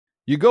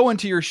You go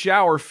into your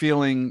shower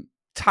feeling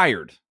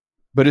tired,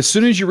 but as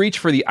soon as you reach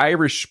for the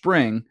Irish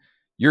Spring,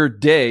 your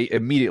day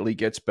immediately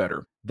gets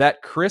better.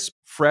 That crisp,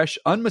 fresh,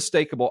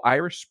 unmistakable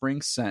Irish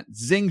Spring scent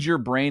zings your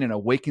brain and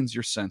awakens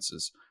your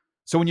senses.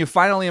 So when you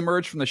finally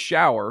emerge from the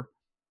shower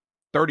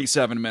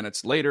 37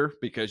 minutes later,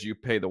 because you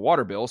pay the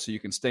water bill so you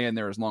can stay in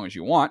there as long as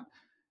you want,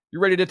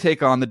 you're ready to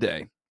take on the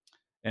day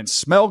and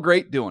smell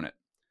great doing it.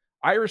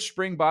 Irish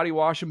Spring Body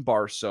Wash and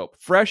Bar Soap.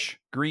 Fresh,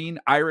 green,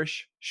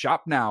 Irish.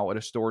 Shop now at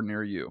a store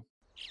near you.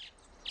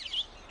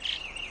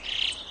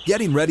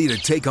 Getting ready to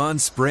take on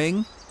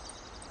spring?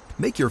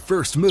 Make your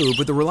first move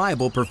with the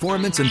reliable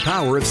performance and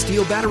power of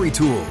Steel battery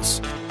tools.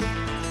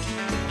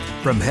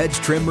 From hedge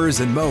trimmers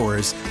and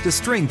mowers to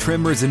string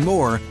trimmers and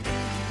more,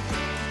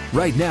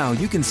 right now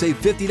you can save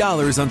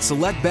 $50 on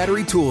select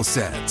battery tool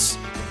sets.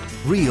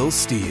 Real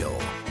Steel.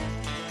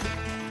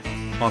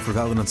 Offer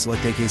valid on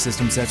select AK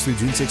system sets through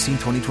June 16,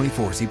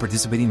 2024. See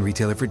participating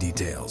retailer for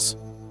details.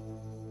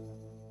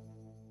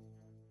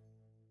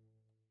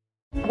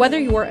 Whether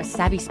you're a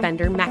savvy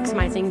spender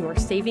maximizing your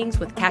savings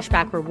with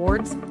cashback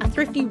rewards, a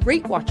thrifty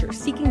rate watcher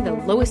seeking the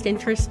lowest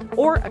interest,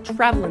 or a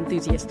travel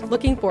enthusiast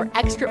looking for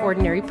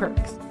extraordinary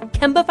perks,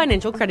 Kemba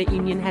Financial Credit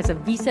Union has a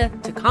visa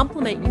to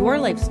complement your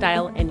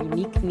lifestyle and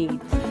unique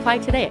needs. Apply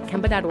today at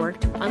Kemba.org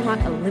to unlock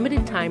a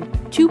limited time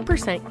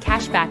 2%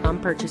 cash back on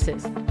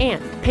purchases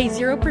and pay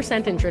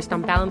 0% interest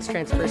on balance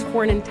transfers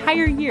for an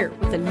entire year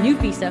with a new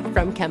visa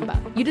from Kemba.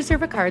 You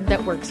deserve a card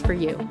that works for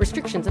you.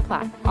 Restrictions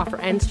apply. Offer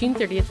ends June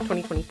 30th,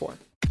 2024.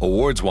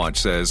 Awards Watch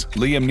says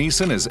Liam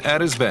Neeson is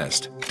at his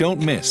best.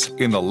 Don't miss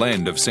In the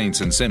Land of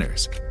Saints and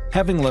Sinners.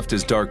 Having left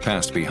his dark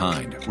past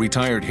behind,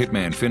 retired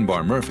hitman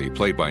Finbar Murphy,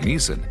 played by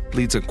Neeson,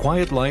 leads a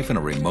quiet life in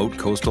a remote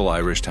coastal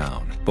Irish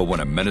town. But when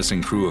a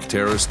menacing crew of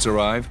terrorists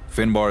arrive,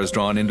 Finbar is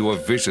drawn into a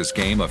vicious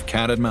game of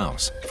cat and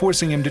mouse,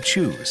 forcing him to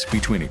choose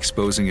between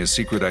exposing his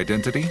secret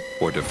identity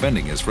or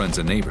defending his friends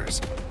and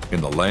neighbors.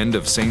 In the Land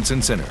of Saints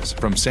and Sinners,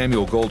 from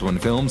Samuel Goldwyn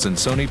Films and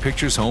Sony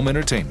Pictures Home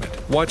Entertainment.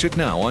 Watch it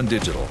now on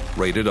digital.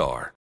 Rated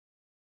R.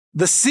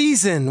 The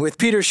Season with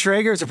Peter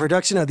Schrager is a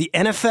production of the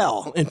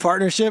NFL in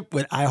partnership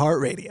with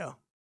iHeartRadio.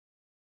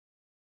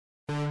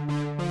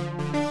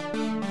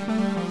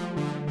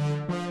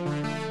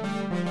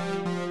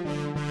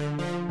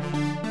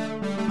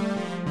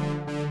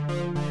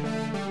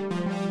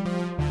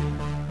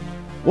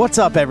 What's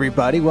up,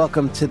 everybody?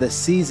 Welcome to The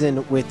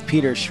Season with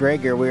Peter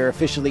Schrager. We are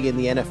officially in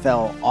the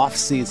NFL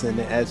offseason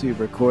as we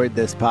record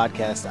this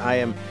podcast. I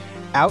am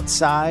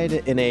outside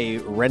in a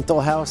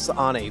rental house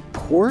on a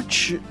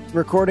porch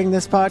recording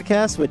this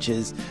podcast, which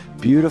is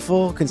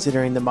beautiful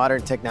considering the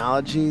modern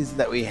technologies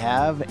that we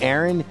have.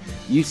 Aaron,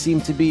 you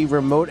seem to be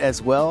remote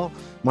as well.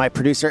 My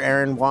producer,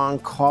 Aaron Wong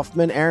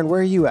Kaufman. Aaron, where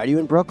are you at? Are you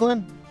in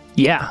Brooklyn?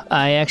 Yeah,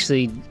 I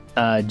actually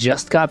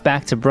just got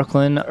back to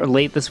Brooklyn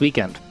late this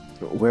weekend.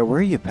 Where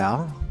were you,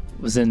 pal?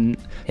 Was in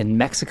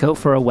Mexico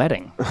for a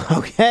wedding.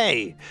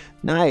 Okay,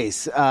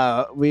 nice.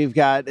 We've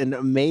got an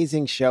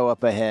amazing show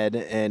up ahead,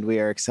 and we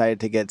are excited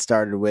to get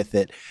started with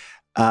it.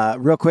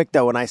 Real quick,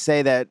 though, when I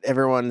say that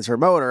everyone's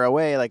remote or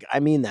away, like, I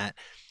mean that.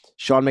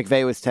 Sean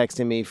McVay was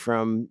texting me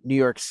from New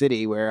York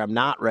City, where I'm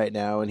not right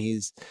now, and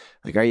he's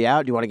like, "Are you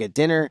out? Do you want to get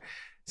dinner?"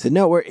 I said,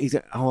 "No, he's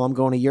like, oh, I'm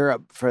going to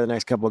Europe for the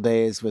next couple of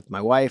days with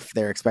my wife.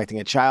 They're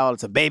expecting a child.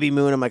 It's a baby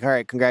moon." I'm like, "All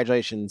right,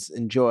 congratulations.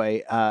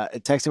 Enjoy." I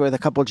texted with a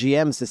couple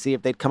GMs to see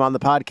if they'd come on the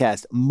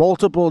podcast.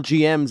 Multiple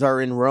GMs are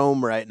in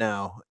Rome right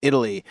now,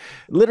 Italy.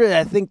 Literally,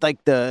 I think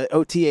like the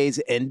OTAs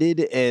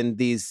ended and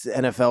these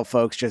NFL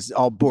folks just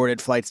all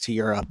boarded flights to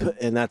Europe,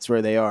 and that's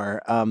where they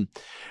are.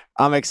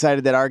 I'm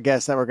excited that our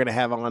guest that we're going to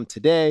have on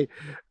today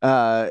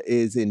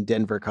is in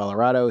Denver,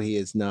 Colorado. He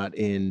is not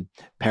in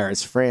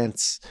Paris,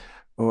 France,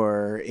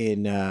 or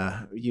in,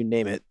 you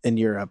name it, in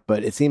Europe.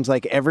 But it seems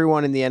like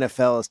everyone in the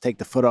NFL has taken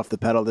the foot off the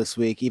pedal this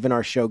week. Even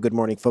our show, Good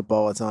Morning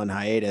Football, is on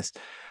hiatus.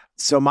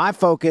 So my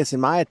focus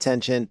and my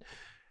attention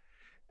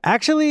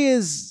actually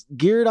is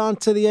geared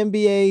onto the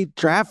NBA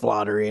draft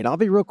lottery. And I'll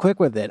be real quick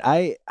with it.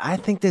 I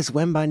think this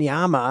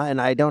Wembanyama,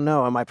 and I don't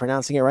know, am I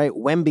pronouncing it right?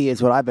 Wemby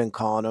is what I've been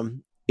calling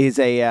him, is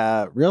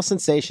a real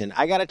sensation.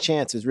 I got a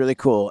chance. It was really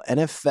cool.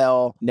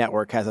 NFL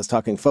Network has us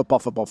talking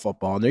football.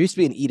 And there used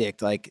to be an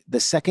edict, like the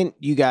second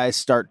you guys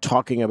start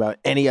talking about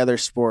any other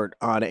sport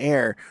on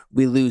air,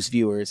 we lose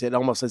viewers. It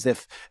almost as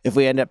if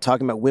we end up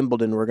talking about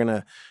Wimbledon, we're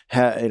going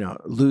to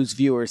lose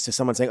viewers to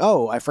someone saying,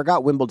 "Oh, I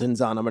forgot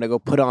Wimbledon's on. I'm going to go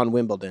put on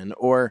Wimbledon."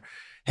 Or,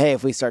 hey,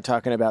 if we start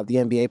talking about the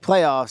NBA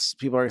playoffs,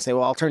 people are going to say,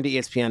 "Well, I'll turn to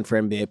ESPN for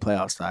NBA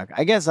playoff talk."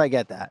 I guess I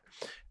get that.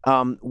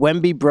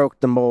 Wemby broke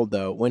the mold,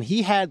 though. When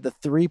he had the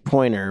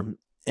three-pointer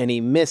and he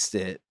missed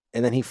it,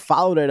 and then he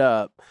followed it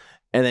up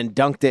and then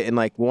dunked it in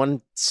like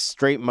one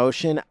straight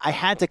motion, I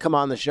had to come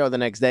on the show the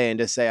next day and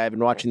just say I've been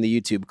watching the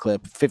YouTube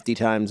clip 50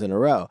 times in a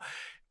row.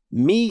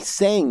 Me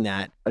saying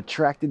that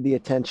attracted the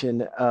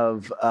attention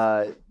of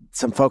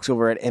some folks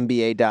over at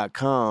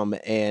NBA.com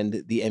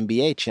and the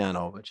NBA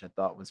channel, which I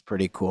thought was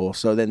pretty cool.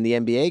 So then the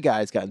NBA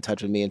guys got in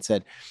touch with me and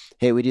said,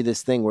 hey, we do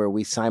this thing where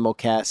we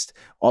simulcast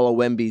all of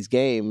Wemby's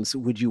games.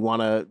 Would you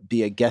want to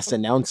be a guest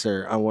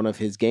announcer on one of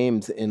his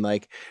games in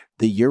like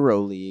the Euro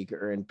League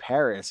or in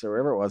Paris or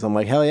wherever it was? I'm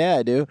like, hell yeah,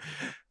 I do.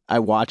 I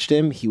watched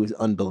him. He was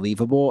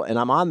unbelievable. And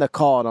I'm on the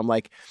call and I'm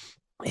like,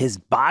 his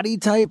body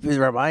type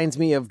reminds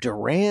me of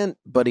Durant,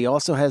 but he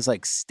also has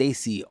like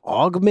Stacey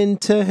Augmon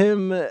to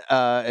him.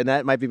 And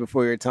that might be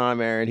before your time,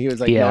 Aaron. He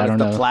was like known as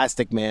the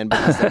plastic man,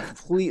 but he's a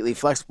completely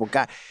flexible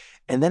guy.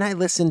 And then I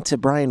listened to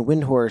Brian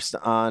Windhorst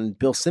on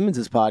Bill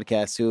Simmons'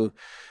 podcast, who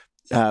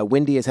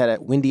Wendy and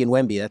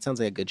Wemby. That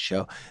sounds like a good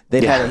show.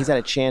 He's had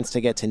a chance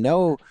to get to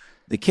know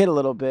the kid a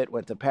little bit,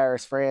 went to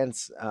Paris,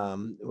 France,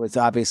 was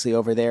obviously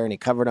over there, and he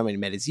covered him and he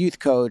met his youth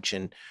coach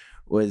and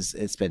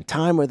spent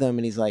time with him.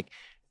 And he's like,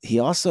 he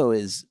also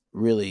is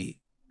really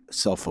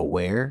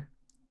self-aware,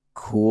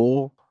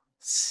 cool,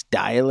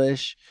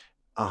 stylish,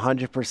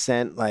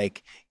 100%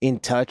 like in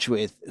touch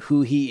with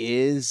who he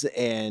is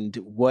and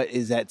what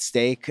is at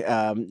stake.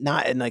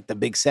 Not in like the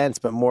big sense,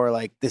 but more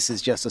like this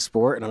is just a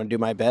sport and I'm gonna do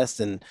my best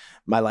and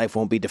my life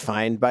won't be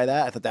defined by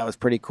that. I thought that was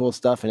pretty cool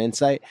stuff and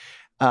insight.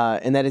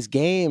 And that his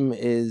game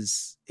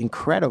is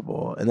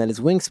incredible and that his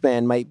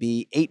wingspan might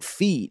be 8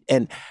 feet.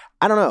 And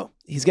I don't know.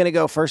 He's going to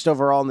go first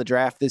overall in the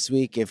draft this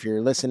week. If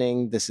you're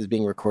listening, this is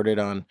being recorded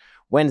on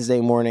Wednesday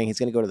morning. He's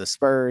going to go to the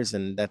Spurs,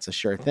 and that's a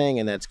sure thing,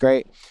 and that's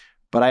great.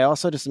 But I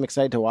also just am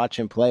excited to watch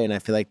him play, and I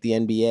feel like the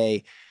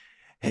NBA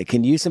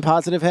can use some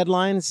positive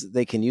headlines.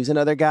 They can use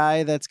another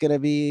guy that's going to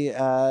be,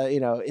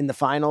 in the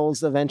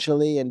finals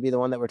eventually and be the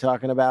one that we're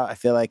talking about. I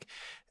feel like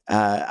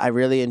I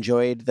really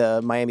enjoyed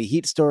the Miami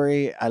Heat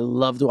story. I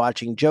loved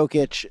watching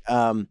Jokic.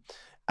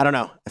 I don't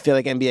know. I feel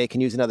like NBA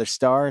can use another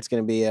star. It's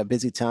going to be a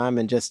busy time.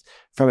 And just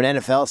from an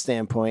NFL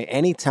standpoint,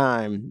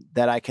 anytime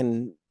that I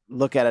can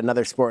look at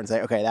another sport and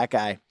say, okay,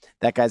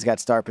 that guy's got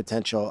star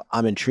potential,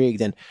 I'm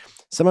intrigued. And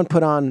someone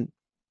put on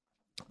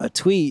a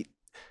tweet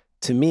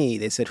to me.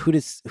 They said, who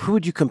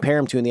would you compare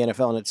him to in the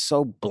NFL? And it's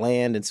so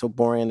bland and so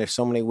boring. There's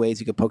so many ways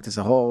you could poke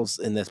some holes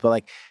in this. But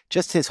like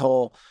just his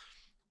whole,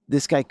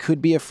 this guy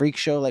could be a freak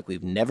show like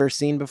we've never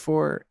seen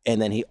before. And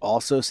then he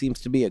also seems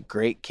to be a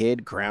great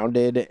kid,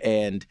 grounded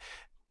and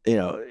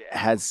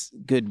has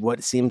good,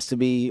 what seems to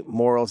be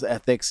morals,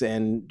 ethics,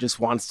 and just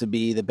wants to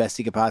be the best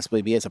he could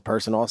possibly be as a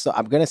person. Also,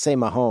 I'm going to say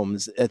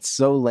Mahomes. It's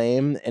so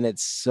lame and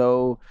it's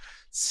so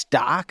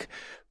stock.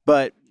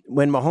 But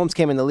when Mahomes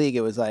came in the league,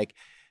 it was like,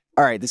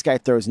 all right, this guy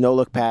throws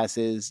no-look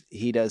passes.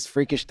 He does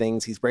freakish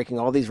things. He's breaking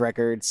all these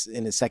records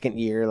in his second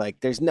year. Like,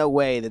 there's no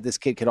way that this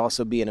kid could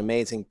also be an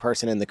amazing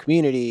person in the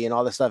community and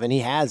all this stuff. And he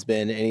has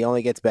been, and he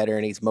only gets better,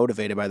 and he's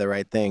motivated by the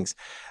right things.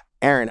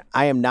 Aaron,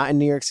 I am not in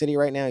New York City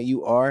right now.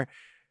 You are.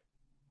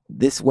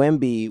 This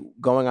Wemby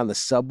going on the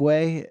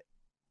subway,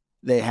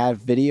 they have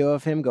video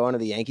of him going to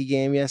the Yankee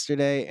game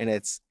yesterday, and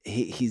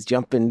he's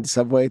jumping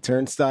subway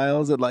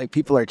turnstiles, and like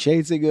people are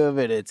chasing him,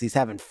 and he's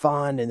having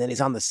fun, and then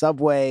he's on the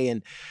subway,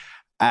 and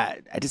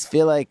I just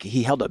feel like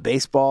he held a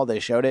baseball. They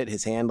showed it.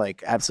 His hand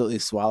like absolutely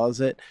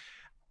swallows it.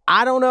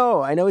 I don't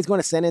know. I know he's going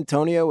to San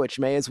Antonio, which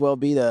may as well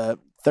be the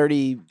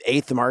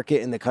 38th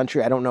market in the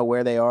country. I don't know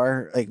where they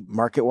are like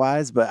market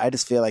wise, but I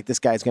just feel like this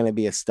guy's going to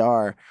be a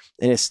star,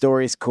 and his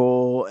story's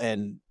cool,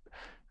 and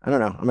I don't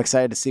know. I'm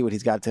excited to see what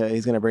he's going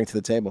to bring to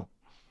the table.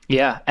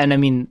 Yeah. And I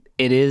mean,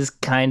 it is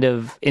kind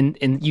of, and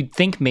you'd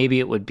think maybe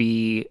it would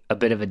be a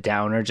bit of a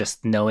downer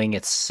just knowing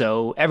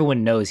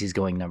everyone knows he's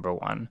going number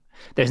one.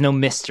 There's no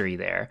mystery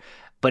there,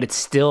 but it's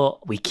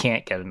still, we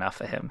can't get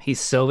enough of him. He's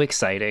so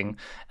exciting.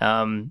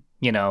 The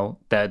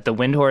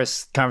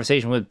Windhorst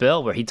conversation with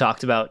Bill, where he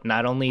talked about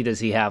not only does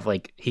he have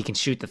he can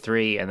shoot the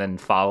three and then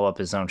follow up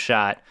his own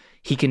shot,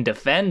 he can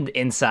defend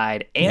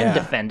inside and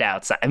defend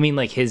outside. I mean,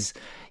 like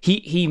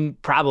he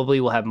probably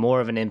will have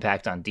more of an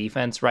impact on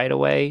defense right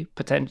away,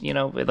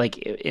 like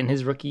in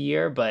his rookie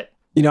year. But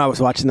I was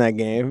watching that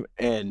game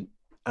and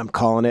I'm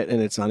calling it, and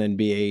it's on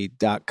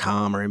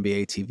NBA.com or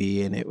NBA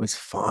TV, and it was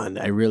fun.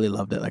 I really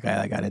loved it. Like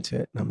I got into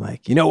it, and I'm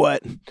like, you know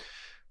what?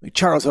 Like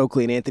Charles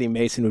Oakley and Anthony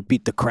Mason would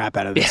beat the crap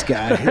out of this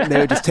guy. They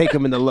would just take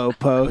him in the low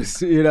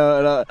post,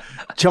 and,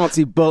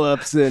 Chauncey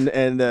Billups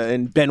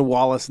and Ben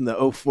Wallace and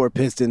the 04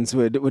 Pistons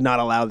would not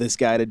allow this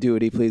guy to do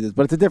what he pleases.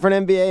 But it's a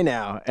different NBA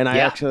now. And I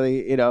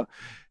actually,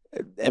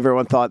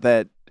 everyone thought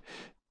that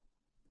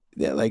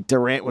like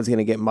Durant was going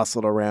to get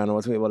muscled around and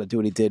wasn't able to do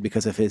what he did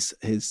because of his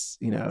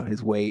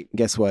weight.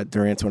 Guess what?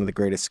 Durant's one of the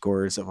greatest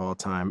scorers of all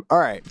time. All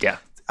right. Yeah.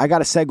 I got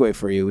a segue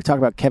for you. We talk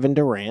about Kevin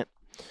Durant.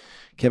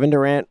 Kevin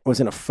Durant was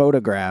in a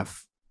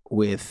photograph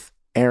with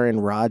Aaron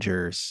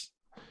Rodgers,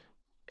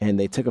 and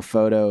they took a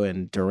photo,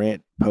 and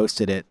Durant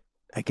posted it,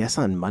 I guess,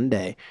 on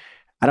Monday.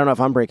 I don't know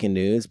if I'm breaking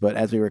news, but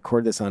as we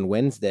record this on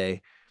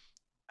Wednesday,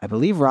 I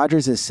believe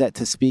Rodgers is set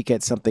to speak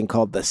at something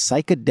called the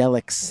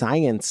Psychedelic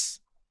Science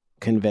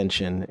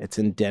Convention. It's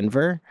in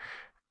Denver.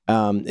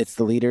 It's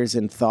the leaders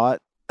in thought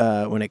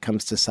when it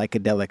comes to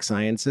psychedelic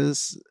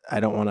sciences. I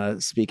don't want to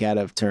speak out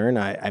of turn.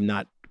 I'm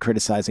not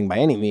criticizing by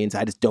any means.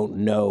 I just don't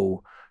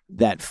know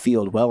that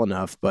field well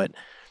enough, but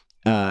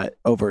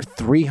over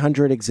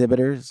 300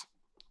 exhibitors,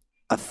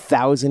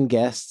 1,000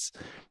 guests.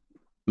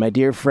 My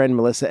dear friend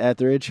Melissa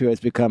Etheridge, who has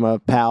become a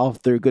pal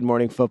through Good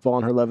Morning Football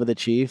and her love of the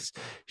Chiefs,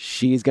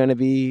 she's going to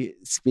be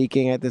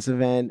speaking at this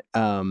event.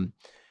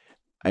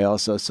 I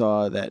also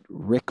saw that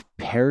Rick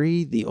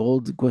Perry,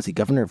 was he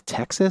governor of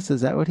Texas?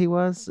 Is that what he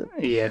was?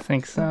 Yeah, I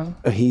think so.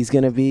 He's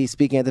going to be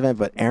speaking at the event,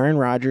 but Aaron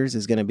Rodgers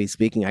is going to be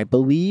speaking. I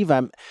believe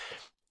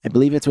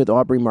it's with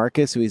Aubrey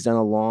Marcus, who he's done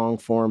a long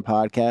form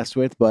podcast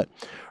with, but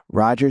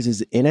Rodgers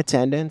is in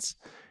attendance.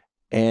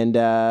 And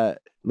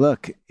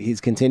look, he's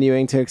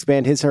continuing to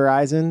expand his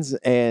horizons,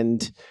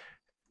 and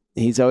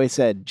he's always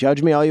said,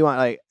 judge me all you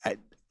want.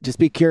 Just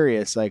be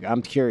curious.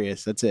 I'm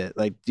curious. That's it.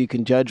 You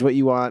can judge what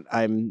you want.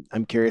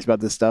 I'm curious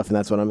about this stuff, and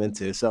that's what I'm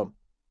into. So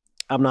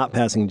I'm not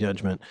passing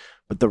judgment.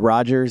 But the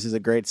Rodgers is a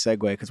great segue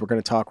because we're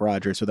going to talk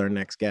Rodgers with our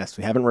next guest.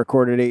 We haven't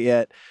recorded it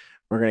yet.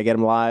 We're going to get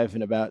him live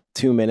in about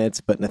 2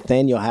 minutes. But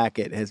Nathaniel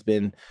Hackett has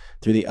been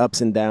through the ups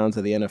and downs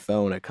of the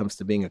NFL when it comes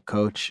to being a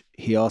coach.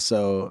 He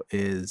also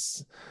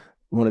is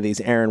one of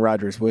these Aaron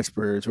Rodgers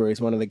whisperers, where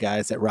he's one of the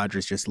guys that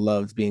Rodgers just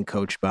loves being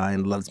coached by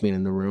and loves being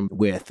in the room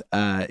with.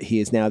 He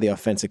is now the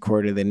offensive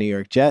coordinator of the New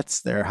York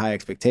Jets. There are high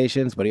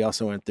expectations, but he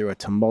also went through a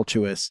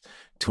tumultuous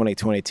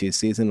 2022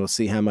 season. We'll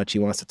see how much he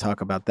wants to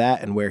talk about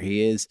that and where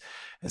he is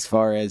as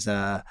far as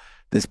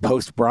this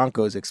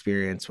post-Broncos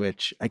experience,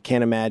 which I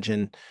can't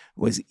imagine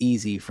was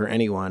easy for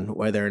anyone,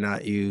 whether or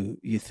not you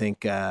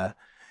think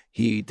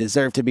he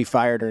deserved to be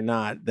fired or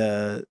not.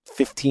 The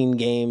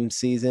 15-game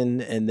season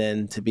and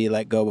then to be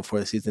let go before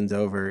the season's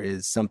over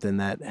is something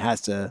that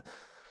has to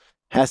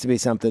be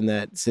something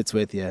that sits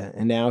with you.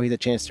 And now he's a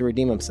chance to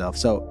redeem himself.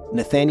 So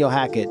Nathaniel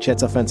Hackett,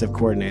 Jets offensive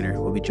coordinator,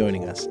 will be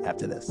joining us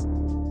after this.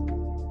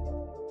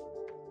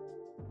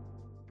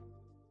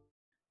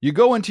 You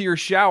go into your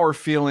shower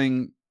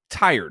feeling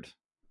tired,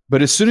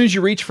 but as soon as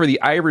you reach for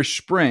the Irish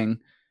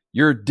Spring,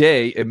 your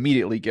day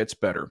immediately gets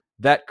better.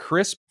 That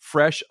crisp,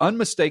 fresh,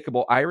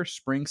 unmistakable Irish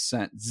Spring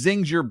scent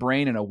zings your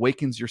brain and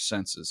awakens your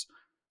senses.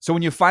 So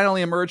when you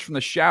finally emerge from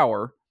the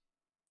shower,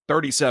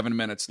 37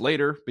 minutes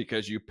later,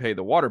 because you pay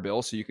the water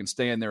bill so you can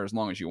stay in there as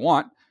long as you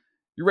want,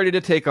 you're ready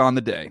to take on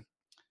the day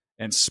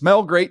and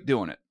smell great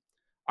doing it.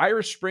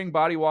 Irish Spring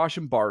Body Wash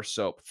and Bar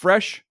Soap.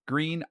 Fresh,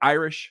 green,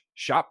 Irish.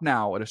 Shop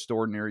now at a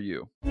store near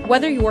you.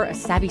 Whether you're a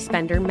savvy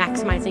spender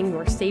maximizing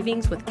your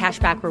savings with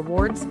cashback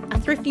rewards, a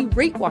thrifty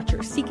rate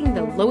watcher seeking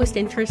the lowest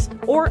interest,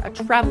 or a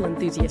travel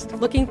enthusiast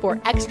looking for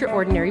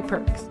extraordinary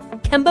perks,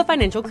 Kemba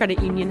Financial Credit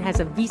Union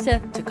has a visa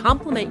to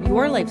complement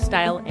your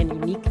lifestyle and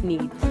unique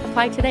needs.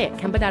 Apply today at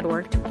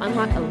Kemba.org to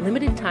unlock a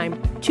limited time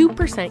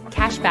 2%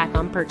 cash back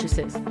on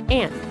purchases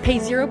and pay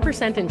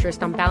 0%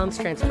 interest on balance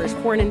transfers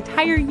for an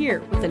entire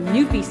year with a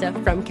new visa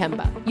from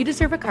Kemba. You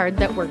deserve a card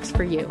that works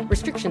for you.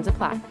 Restrictions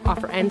apply.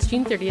 Offer ends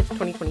June 30th,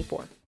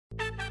 2024.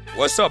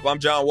 What's up? I'm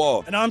John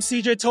Wall. And I'm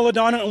CJ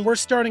Toledano, and we're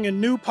starting a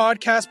new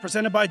podcast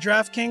presented by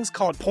DraftKings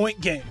called Point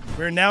Game.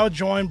 We're now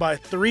joined by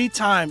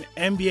three-time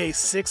NBA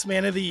Sixth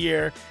Man of the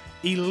Year,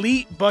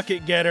 elite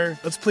bucket getter.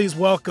 Let's please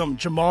welcome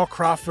Jamal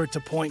Crawford to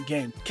Point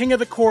Game. King of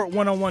the Court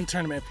one-on-one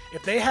tournament.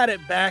 If they had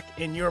it back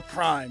in your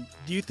prime,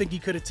 do you think you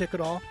could have took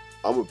it all?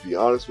 I'm going to be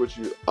honest with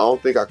you. I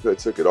don't think I could have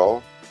took it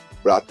all,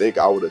 but I think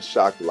I would have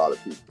shocked a lot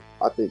of people.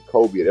 I think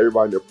Kobe and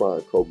everybody in their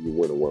prime, Kobe would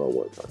win a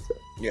one-on-one contest.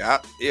 Yeah,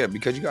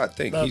 because you got to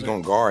think, he's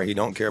going to guard. He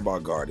don't care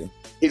about guarding.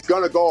 He's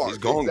going to guard. He's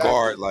going to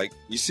guard. Like,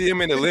 you see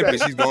him in the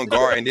Olympics, he's going to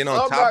guard. And then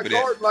on top of that. I'm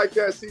not guarding like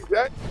that,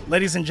 CJ.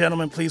 Ladies and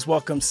gentlemen, please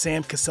welcome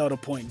Sam Cassell to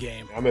Point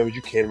Game. I remember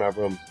you came out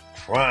from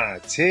crying,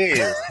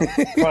 tears,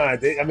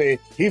 crying. I mean,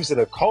 he was in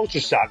a culture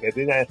shock.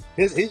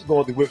 He's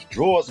going through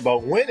withdrawals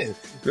about winning.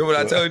 Remember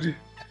what I told you?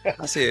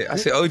 I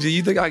said, OG,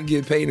 you think I can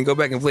get paid and go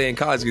back and play in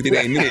college because it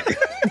ain't it?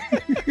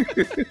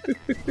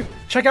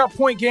 Check out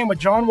Point Game with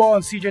John Wall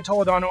and CJ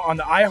Toledano on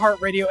the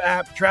iHeartRadio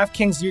app,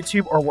 DraftKings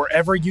YouTube, or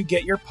wherever you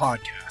get your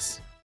podcasts.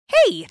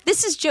 Hey,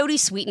 this is Jodie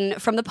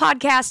Sweetin from the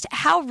podcast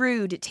How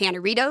Rude,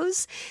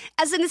 Tanneritos.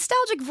 As a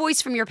nostalgic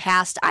voice from your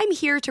past, I'm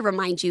here to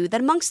remind you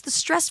that amongst the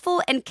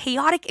stressful and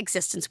chaotic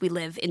existence we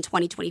live in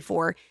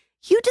 2024,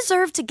 you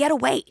deserve to get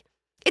away.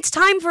 It's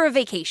time for a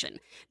vacation,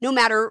 no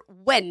matter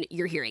when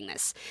you're hearing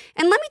this.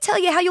 And let me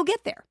tell you how you'll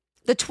get there.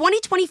 The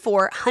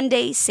 2024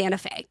 Hyundai Santa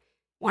Fe.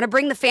 Want to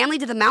bring the family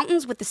to the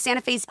mountains with the Santa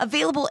Fe's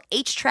available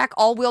H-Track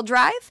all-wheel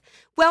drive?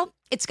 Well,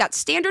 it's got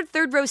standard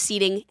third-row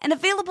seating and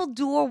available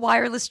dual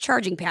wireless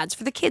charging pads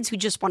for the kids who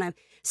just want to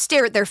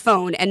stare at their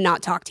phone and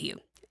not talk to you.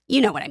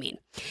 You know what I mean.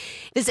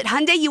 Visit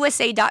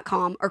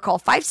HyundaiUSA.com or call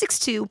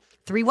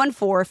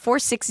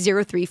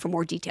 562-314-4603 for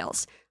more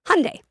details.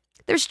 Hyundai,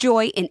 there's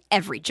joy in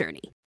every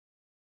journey.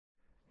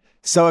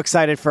 So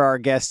excited for our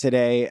guest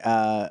today.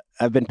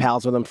 I've been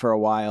pals with him for a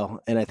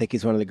while, and I think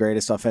he's one of the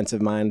greatest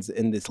offensive minds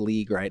in this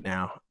league right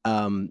now.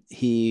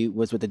 He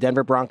was with the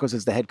Denver Broncos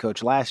as the head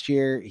coach last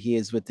year. He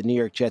is with the New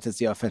York Jets as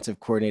the offensive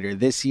coordinator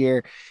this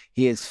year.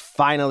 He has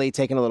finally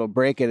taken a little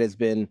break. It has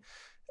been,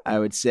 I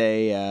would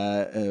say,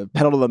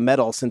 pedal to the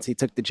metal since he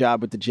took the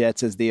job with the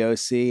Jets as the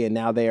OC, and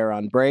now they are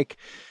on break.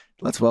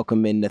 Let's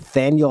welcome in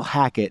Nathaniel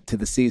Hackett to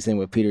the season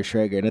with Peter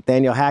Schrager.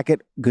 Nathaniel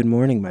Hackett, good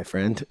morning, my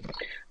friend.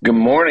 Good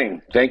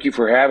morning. Thank you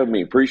for having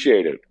me.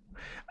 Appreciate it.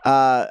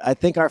 I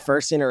think our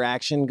first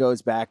interaction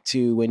goes back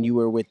to when you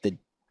were with the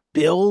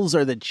Bills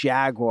or the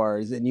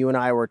Jaguars, and you and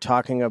I were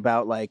talking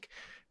about like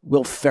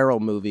Will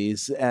Ferrell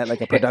movies at like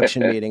a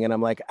production meeting. And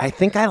I'm like, I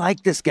think I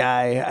like this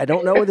guy. I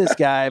don't know this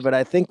guy, but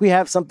I think we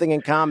have something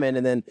in common.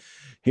 And then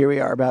here we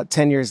are about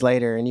 10 years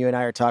later, and you and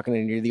I are talking,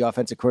 and you're the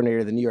offensive coordinator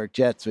of the New York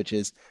Jets, which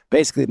is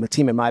basically the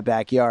team in my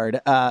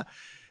backyard.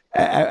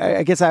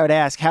 I guess I would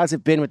ask, how's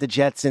it been with the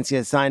Jets since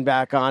you signed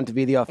back on to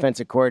be the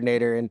offensive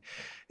coordinator? And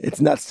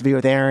it's nuts to be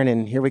with Aaron,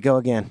 and here we go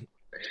again.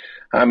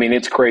 I mean,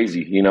 it's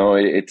crazy. You know,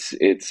 it's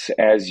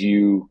as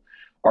you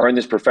are in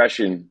this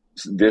profession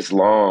this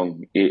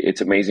long,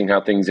 it's amazing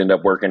how things end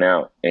up working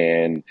out.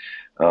 And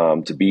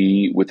to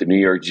be with the New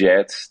York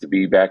Jets, to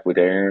be back with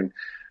Aaron,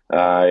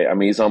 I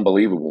mean, it's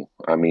unbelievable.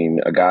 I mean,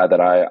 a guy that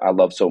I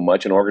love so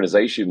much, an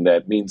organization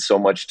that means so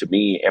much to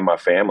me and my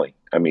family.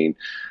 I mean,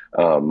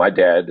 my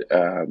dad,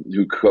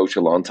 who coached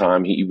a long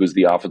time, he was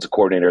the offensive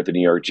coordinator at the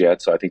New York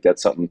Jets. So I think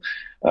that's something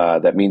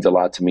that means a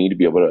lot to me to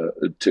be able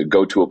to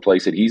go to a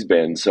place that he's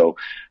been. So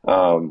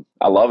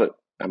I love it.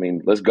 I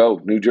mean, let's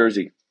go. New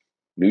Jersey,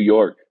 New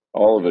York.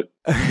 All of it.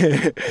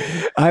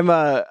 I'm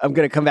going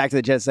to come back to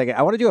the Jets in a second.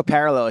 I want to do a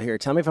parallel here.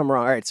 Tell me if I'm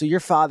wrong. All right. So your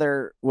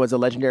father was a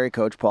legendary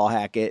coach, Paul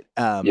Hackett.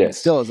 Yes.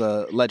 Still is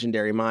a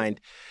legendary mind.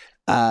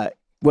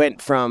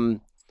 Went from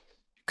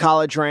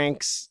college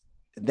ranks,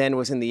 then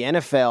was in the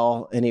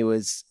NFL, and he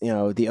was,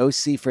 the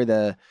OC for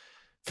the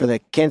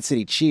Kansas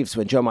City Chiefs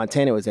when Joe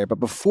Montana was there. But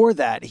before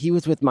that, he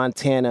was with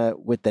Montana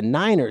with the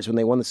Niners when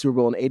they won the Super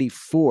Bowl in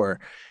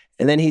 '84.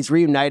 And then he's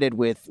reunited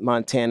with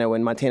Montana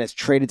when Montana's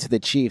traded to the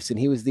Chiefs, and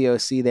he was the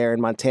OC there in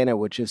Montana,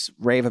 which just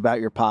rave about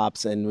your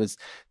pops, and was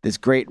this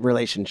great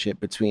relationship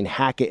between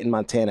Hackett and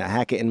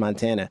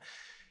Montana.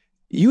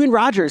 You and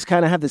Rodgers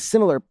kind of have this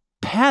similar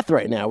path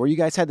right now, where you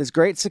guys had this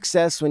great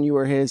success when you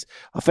were his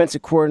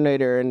offensive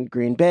coordinator in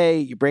Green Bay.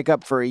 You break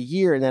up for a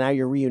year, and then now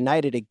you're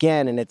reunited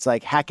again, and it's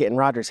like Hackett and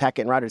Rodgers.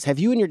 Have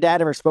you and your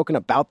dad ever spoken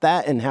about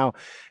that, and how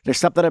there's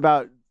something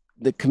about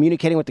the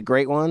communicating with the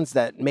great ones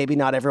that maybe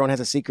not everyone has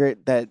a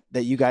secret that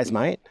you guys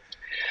might?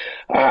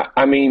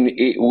 I mean,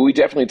 we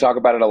definitely talk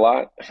about it a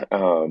lot.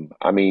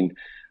 I mean,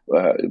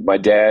 my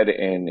dad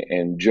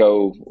and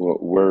Joe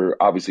were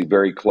obviously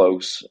very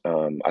close.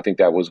 I think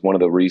that was one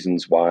of the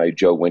reasons why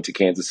Joe went to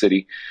Kansas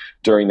City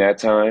during that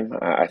time.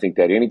 I think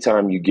that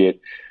anytime you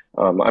get,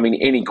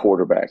 any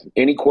quarterback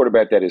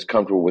that is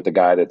comfortable with the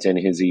guy that's in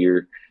his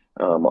ear,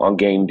 on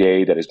game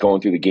day, that is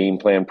going through the game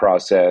plan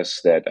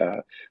process,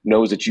 that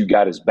knows that you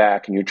got his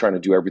back and you're trying to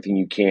do everything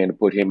you can to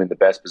put him in the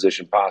best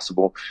position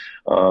possible.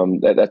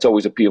 That's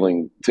always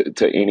appealing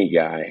to any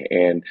guy.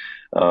 And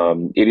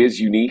it is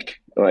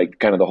unique, like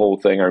kind of the whole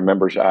thing. I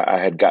remember I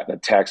had gotten a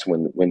text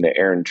when the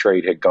Aaron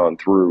trade had gone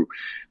through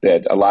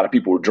that a lot of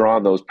people were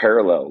drawing those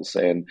parallels.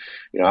 And,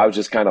 I was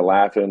just kind of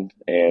laughing.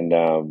 And,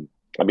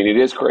 it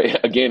is crazy.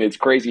 Again, it's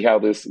crazy how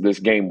this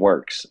game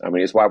works. I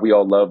mean, it's why we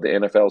all love the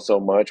NFL so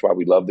much, why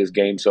we love this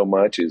game so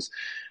much is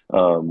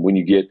when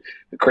you get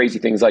crazy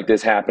things like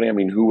this happening. I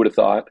mean, who would have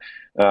thought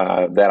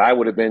that I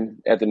would have been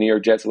at the New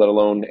York Jets, let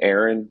alone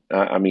Aaron?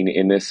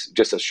 In this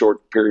just a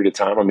short period of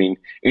time. I mean,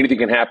 anything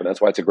can happen.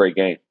 That's why it's a great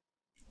game.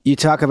 You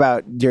talk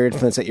about your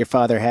influence that your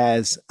father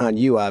has on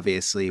you,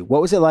 obviously.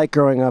 What was it like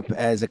growing up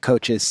as a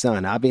coach's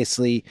son?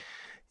 Obviously,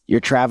 you're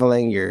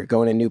traveling, you're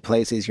going to new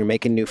places, you're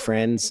making new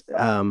friends.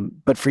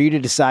 But for you to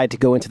decide to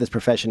go into this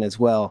profession as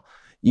well,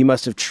 you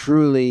must have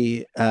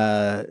truly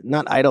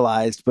not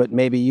idolized, but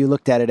maybe you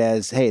looked at it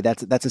as, hey,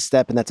 that's a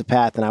step and that's a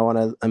path, and I want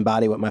to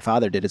embody what my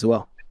father did as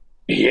well.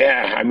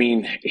 Yeah, I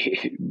mean,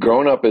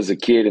 growing up as a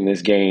kid in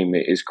this game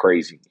is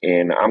crazy.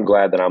 And I'm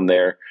glad that I'm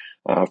there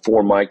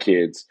for my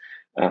kids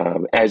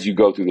as you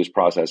go through this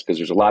process, because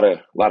there's a lot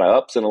of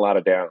ups and a lot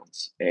of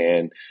downs.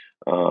 And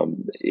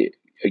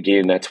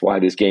again, that's why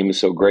this game is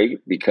so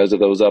great, because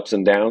of those ups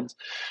and downs.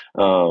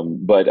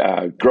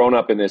 But growing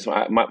up in this, one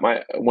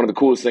of the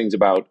coolest things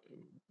about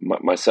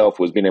myself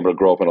was being able to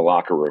grow up in a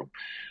locker room.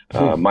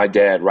 My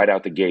dad, right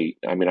out the gate.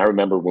 I mean, I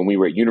remember when we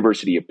were at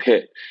University of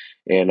Pitt,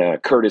 and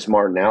Curtis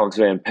Martin, Alex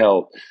Van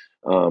Pelt,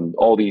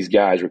 all these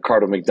guys,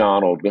 Ricardo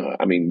McDonald.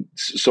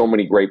 So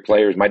many great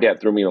players. My dad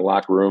threw me in the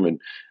locker room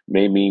and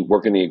made me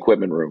work in the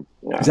equipment room.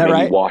 Is that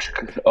right?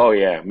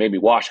 Made me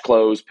wash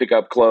clothes, pick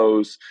up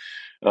clothes,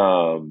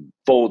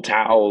 fold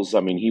towels. I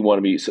mean, he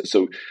wanted me.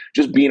 So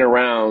just being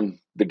around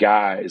the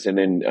guys, and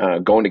then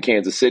going to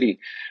Kansas City.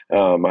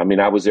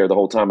 I was there the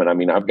whole time.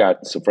 And I've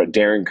got some friend,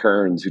 Darren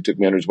Kearns, who took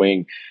me under his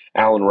wing,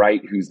 Alan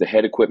Wright, who's the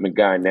head equipment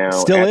guy now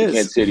at the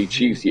Kansas City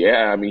Chiefs.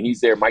 Yeah, he's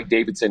there. Mike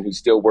Davidson, who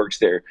still works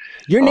there.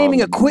 You're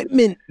naming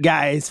equipment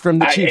guys from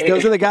the Chiefs.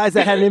 Those are the guys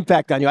that had an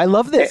impact on you. I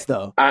love this,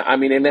 though.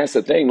 And that's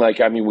the thing.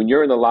 When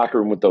you're in the locker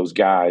room with those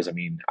guys,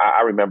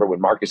 I remember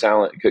when Marcus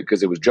Allen,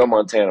 because it was Joe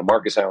Montana,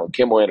 Marcus Allen,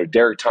 Kim Lander,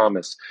 Derek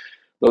Thomas,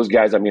 those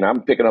guys,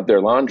 I'm picking up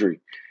their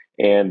laundry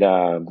and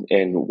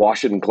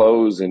washing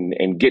clothes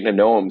and getting to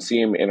know them,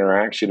 seeing them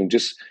interaction, and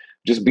just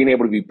just being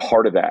able to be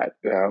part of that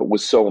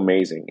was so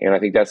amazing. And I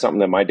think that's something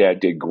that my dad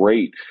did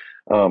great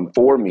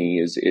for me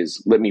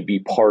is let me be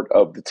part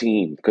of the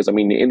team. Because, I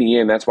mean, in the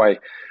end, that's why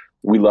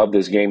we love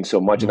this game so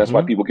much. And that's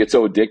why people get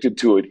so addicted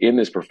to it in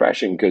this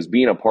profession, because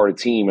being a part of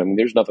the team, I mean,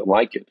 there's nothing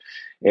like it.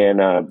 And,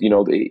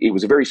 it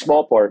was a very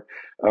small part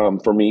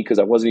for me because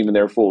I wasn't even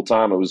there full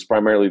time. It was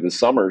primarily the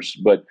summers.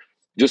 But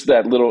just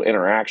that little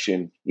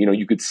interaction,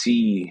 you could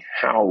see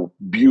how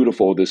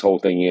beautiful this whole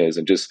thing is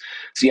and just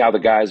see how the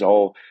guys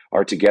all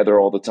are together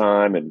all the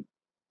time. And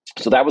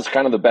so that was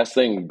kind of the best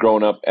thing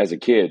growing up as a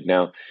kid.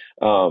 Now,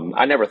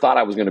 I never thought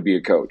I was going to be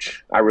a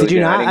coach. I really did.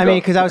 You not? I mean,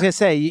 because I was going to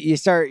say, you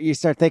start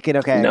thinking,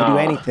 okay, I can do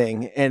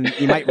anything. And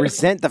you might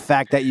resent the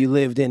fact that you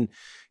lived in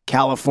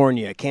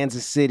California,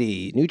 Kansas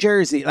City, New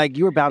Jersey, like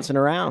you were bouncing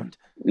around.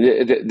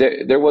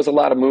 There was a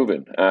lot of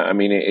moving. I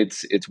mean,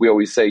 it's we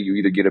always say you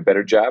either get a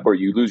better job or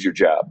you lose your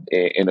job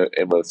in a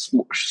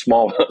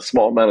small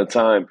amount of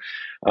time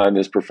in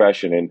this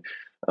profession. And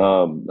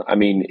I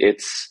mean,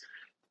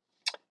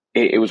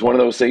 it was one of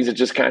those things that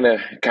just kind of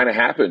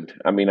happened.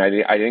 I mean, I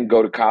didn't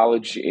go to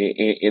college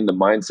in the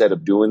mindset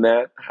of doing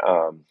that.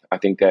 I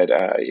think that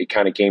it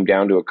kind of came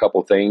down to a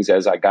couple things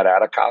as I got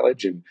out of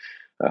college, and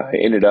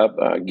ended up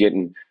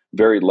getting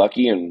very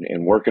lucky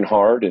and working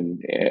hard,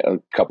 and a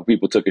couple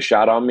people took a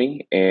shot on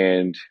me,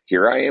 and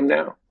here I am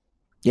now.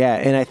 Yeah,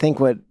 and I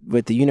think what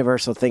the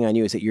universal thing on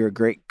you is that you're a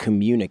great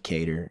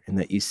communicator, and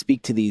that you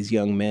speak to these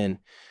young men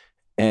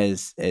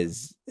as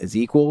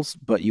equals,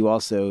 but you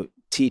also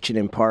teach and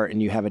impart,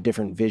 and you have a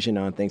different vision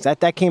on things.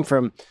 That came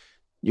from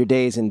your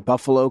days in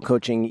Buffalo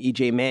coaching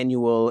E.J.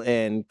 Manuel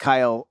and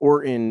Kyle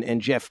Orton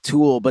and Jeff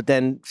Toole, but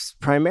then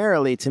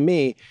primarily to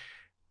me,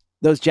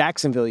 those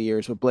Jacksonville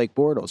years with Blake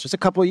Bortles, just a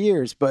couple of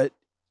years, but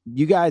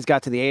you guys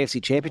got to the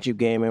AFC Championship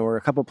game and were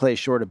a couple plays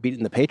short of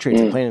beating the Patriots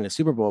and playing in the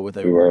Super Bowl with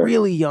a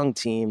really young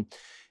team.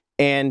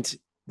 And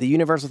the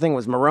universal thing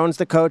was Marone's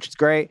the coach. It's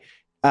great.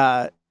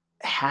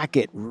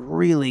 Hackett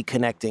really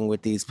connecting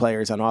with these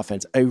players on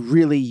offense, a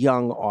really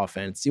young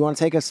offense. You want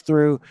to take us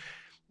through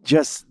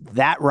just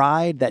that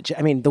ride?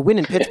 The win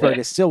in Pittsburgh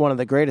is still one of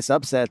the greatest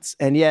upsets,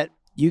 and yet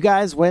you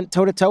guys went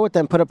toe-to-toe with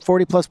them, put up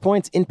 40-plus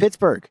points in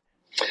Pittsburgh.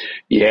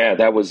 Yeah,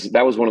 that was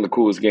one of the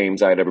coolest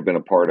games I had ever been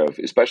a part of,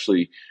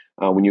 especially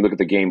when you look at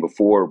the game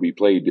before. We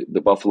played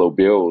the Buffalo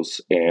Bills,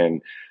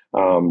 and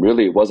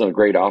really it wasn't a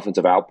great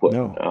offensive output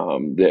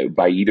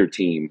by either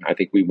team. I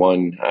think we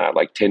won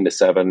like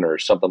 10-7 or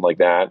something like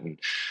that. And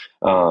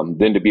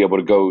then to be able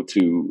to go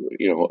to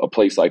a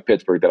place like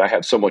Pittsburgh that I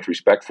have so much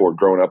respect for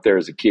growing up there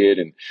as a kid,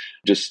 and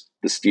just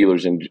the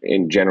Steelers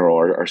in general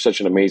are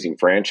such an amazing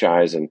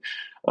franchise. And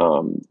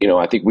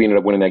I think we ended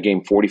up winning that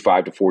game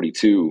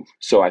 45-42.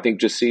 So I think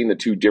just seeing the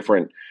two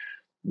different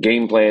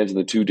game plans and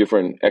the two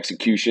different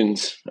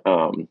executions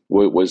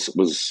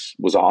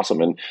was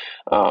awesome. And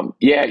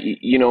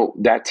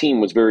that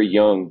team was very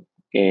young,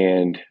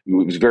 and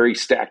it was very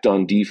stacked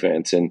on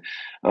defense. And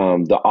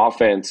the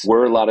offense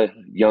were a lot of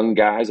young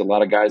guys, a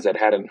lot of guys that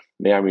hadn't.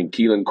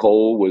 Keelan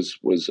Cole was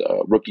a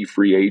rookie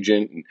free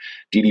agent, and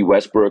Dede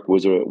Westbrook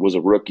was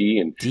a rookie,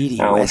 and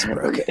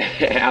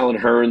Alan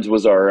Hearns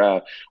was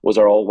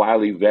our old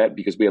wily vet,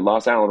 because we had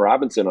lost Allen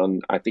Robinson on,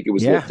 I think it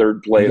was the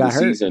third play of the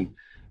season,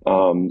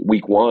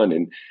 week one,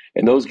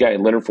 and those guys.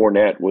 Leonard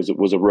Fournette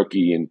was a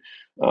rookie, and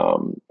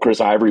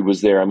Chris Ivory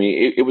was there. I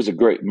mean, it was a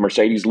great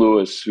Mercedes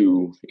Lewis,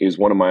 who is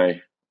one of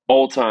my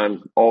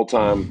all-time,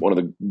 one of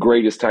the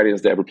greatest tight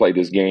ends to ever play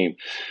this game.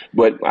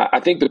 But I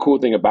think the cool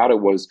thing about it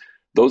was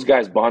those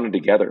guys bonded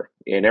together,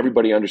 and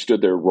everybody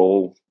understood their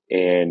role.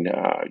 And,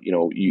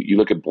 you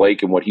look at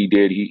Blake and what he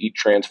did, he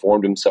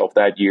transformed himself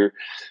that year.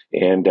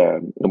 And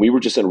we were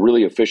just a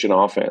really efficient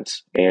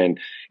offense. And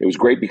it was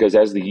great because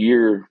as the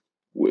year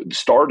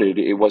started,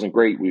 it wasn't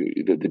great. We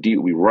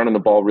were running the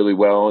ball really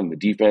well, and the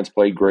defense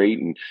played great,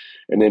 and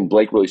then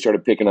Blake really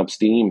started picking up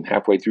steam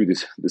halfway through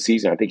the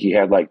season. I think he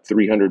had like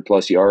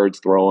 300+ yards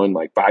throwing,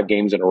 like 5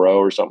 games in a row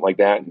or something like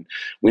that, and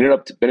we ended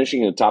up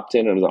finishing in the top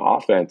 10 of the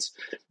offense.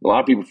 A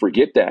lot of people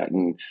forget that,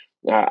 and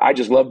I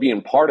just love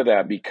being part of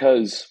that,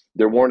 because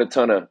there weren't a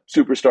ton of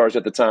superstars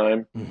at the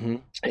time,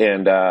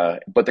 and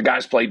but the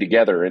guys played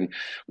together. And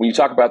when you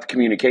talk about the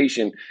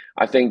communication,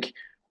 I think,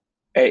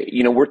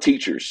 we're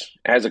teachers.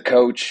 As a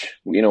coach,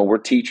 we're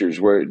teachers.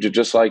 We're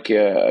just like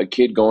a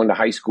kid going to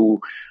high school.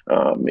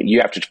 You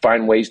have to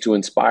find ways to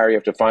inspire. You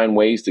have to find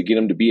ways to get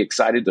them to be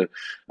excited to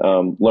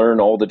learn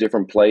all the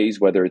different plays,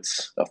 whether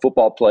it's a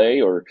football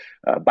play or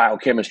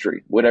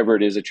biochemistry, whatever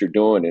it is that you're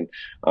doing. And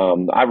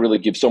I really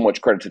give so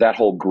much credit to that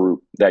whole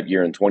group that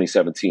year in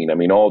 2017. I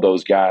mean, all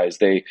those guys,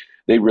 they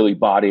really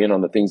bought in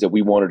on the things that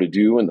we wanted to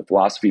do and the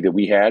philosophy that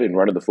we had in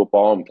running the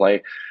football and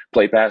play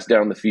pass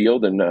down the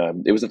field. And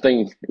it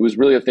was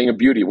really a thing of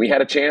beauty. We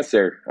had a chance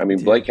there. I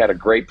mean, Blake had a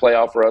great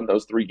playoff run,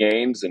 those 3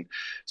 games, and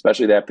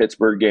especially that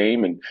Pittsburgh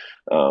game. And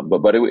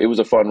but it was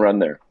a fun run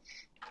there.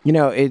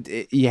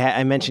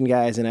 I mentioned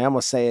guys, and I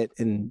almost say it,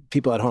 and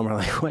people at home are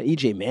like, what,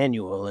 E.J.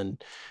 Manuel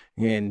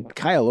and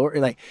Kyle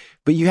Orton,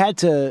 but you had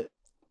to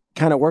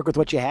kind of work with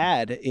what you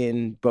had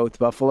in both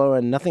Buffalo,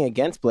 and nothing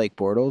against Blake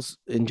Bortles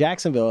in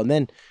Jacksonville. And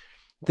then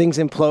things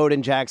implode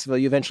in Jacksonville.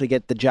 You eventually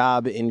get the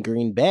job in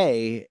Green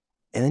Bay,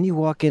 and then you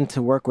walk in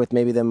to work with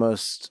maybe the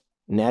most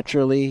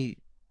naturally,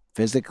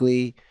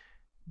 physically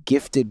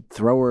gifted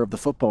thrower of the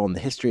football in the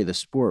history of the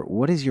sport.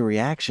 What is your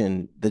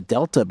reaction, the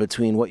delta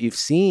between what you've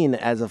seen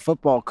as a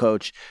football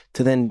coach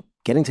to then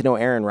getting to know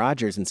Aaron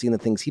Rodgers and seeing the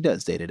things he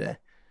does day to day?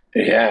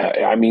 Yeah,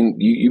 I mean,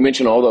 you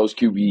mentioned all those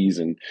QBs,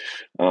 and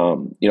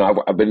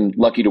I've been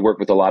lucky to work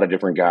with a lot of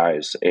different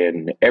guys,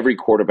 and every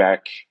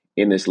quarterback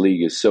in this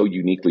league is so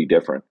uniquely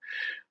different.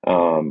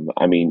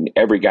 I mean,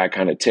 every guy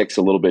kind of ticks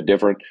a little bit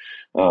different.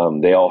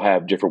 They all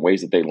have different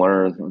ways that they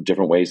learn,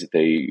 different ways that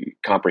they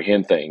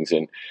comprehend things,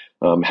 and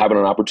having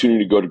an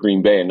opportunity to go to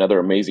Green Bay, another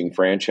amazing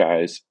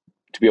franchise,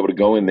 to be able to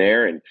go in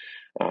there and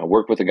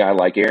work with a guy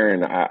like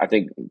Aaron. I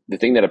think the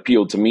thing that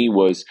appealed to me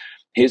was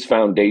his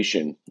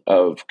foundation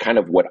of kind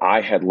of what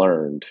I had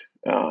learned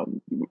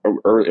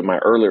in my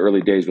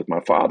early days with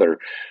my father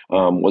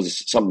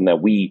was something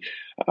that we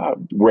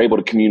were able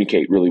to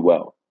communicate really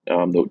well.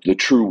 The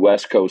true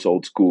West Coast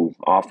old school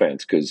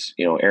offense, because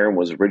Aaron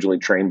was originally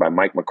trained by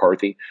Mike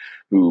McCarthy,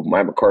 who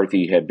Mike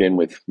McCarthy had been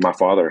with my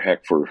father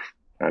for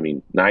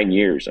 9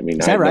 years. I mean,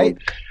 is that right?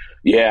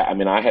 Yeah, I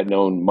mean, I had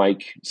known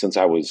Mike since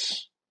I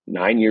was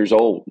 9 years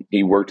old.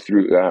 He worked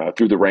through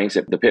the ranks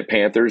at the Pitt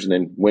Panthers, and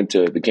then went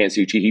to the Kansas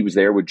City Chiefs. He was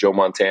there with Joe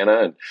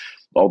Montana and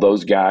all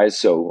those guys.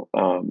 So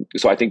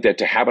I think that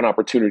to have an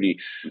opportunity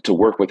to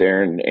work with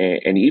Aaron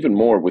and even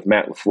more with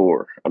Matt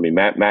LaFleur. I mean,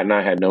 Matt and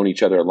I had known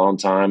each other a long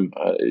time.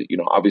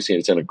 Obviously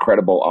it's an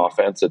incredible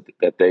offense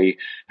that they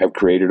have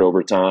created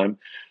over time.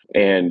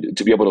 And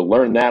to be able to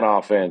learn that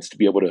offense, to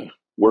be able to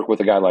work with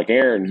a guy like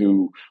Aaron,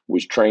 who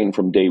was trained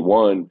from day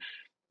one,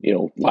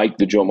 like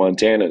the Joe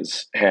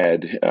Montanas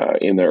had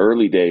in the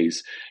early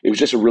days, it was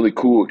just a really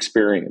cool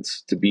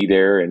experience to be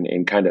there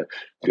and kind of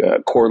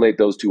correlate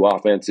those two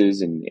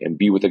offenses and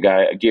be with a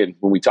guy. Again,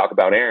 when we talk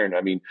about Aaron, I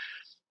mean,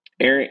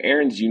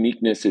 Aaron's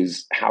uniqueness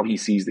is how he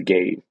sees the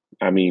game.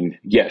 I mean,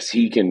 yes,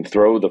 he can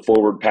throw the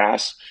forward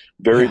pass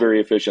very,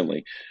 very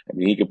efficiently. I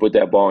mean, he can put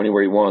that ball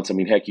anywhere he wants. I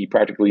mean, heck, he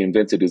practically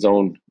invented his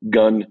own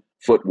gun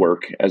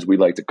footwork, as we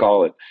like to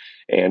call it.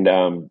 And,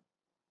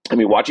 I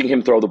mean, watching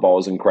him throw the ball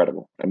is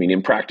incredible. I mean,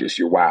 in practice,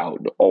 you're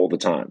wowed all the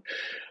time.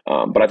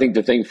 But I think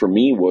the thing for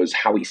me was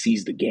how he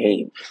sees the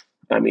game.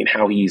 I mean,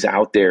 how he's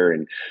out there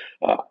and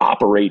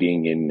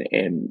operating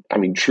and I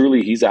mean,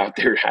 truly, he's out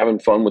there having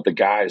fun with the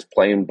guys,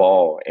 playing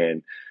ball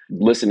and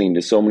listening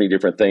to so many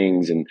different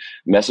things and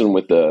messing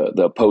with the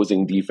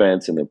opposing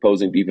defense and the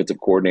opposing defensive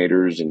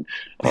coordinators and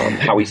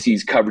how he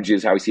sees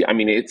coverages, I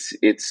mean,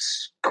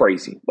 it's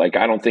crazy. Like,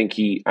 I don't think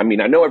I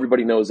know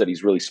everybody knows that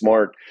he's really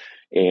smart.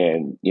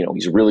 And,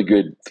 he's a really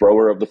good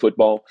thrower of the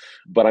football.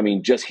 But, I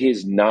mean, just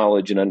his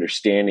knowledge and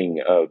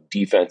understanding of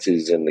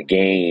defenses and the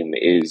game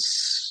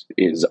is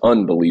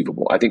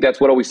unbelievable. I think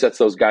that's what always sets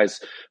those guys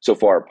so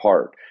far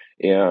apart.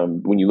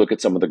 And when you look at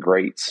some of the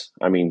greats,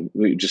 I mean,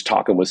 just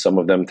talking with some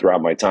of them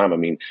throughout my time, I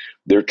mean,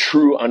 their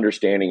true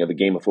understanding of the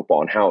game of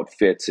football and how it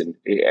fits. And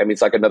I mean,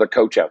 it's like another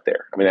coach out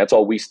there. I mean, that's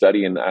all we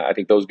study. And I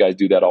think those guys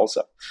do that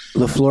also.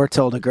 LaFleur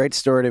told a great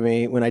story to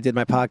me when I did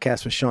my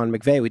podcast with Sean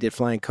McVay. We did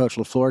Flying Coach.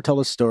 LaFleur told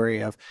a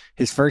story of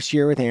his first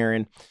year with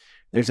Aaron.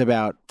 There's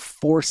about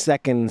 4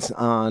 seconds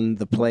on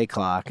the play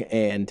clock,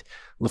 and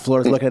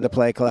LaFleur's looking at the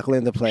play clock,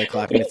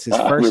 and it's his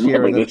first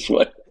year with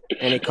him.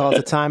 And he calls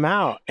a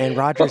timeout, and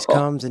Rodgers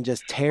comes and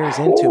just tears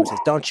into him and says,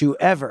 "Don't you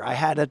ever, I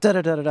had a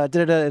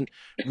da-da-da-da-da-da-da." And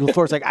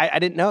LaFleur's like, I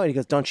didn't know it. He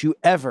goes, "Don't you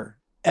ever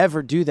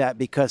do that,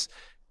 because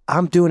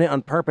I'm doing it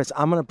on purpose.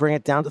 I'm going to bring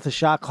it down to the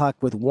shot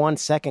clock with 1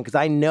 second, because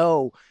I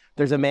know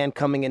there's a man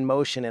coming in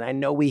motion, and I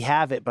know we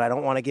have it, but I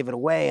don't want to give it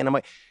away." And I'm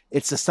like,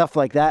 it's the stuff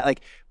like that. Like,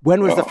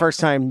 when was the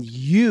first time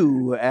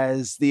you,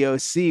 as the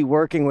OC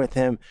working with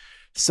him,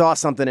 saw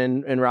something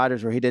in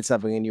Rodgers where he did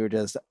something and you were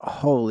just,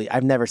 holy,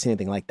 I've never seen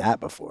anything like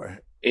that before?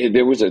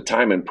 There was a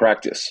time in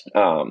practice.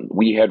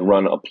 We had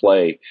run a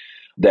play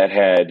that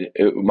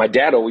my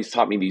dad always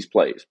taught me these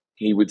plays.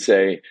 He would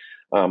say,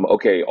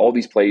 okay, all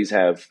these plays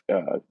have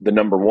the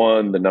number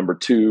 1, the number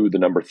 2, the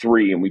number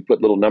 3, and we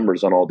put little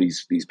numbers on all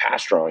these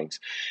pass drawings.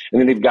 And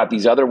then they've got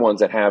these other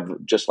ones that have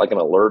just like an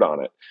alert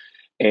on it.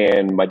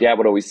 And my dad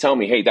would always tell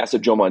me, hey, that's a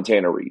Joe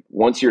Montana read.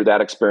 Once you're that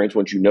experienced,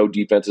 once you know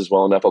defenses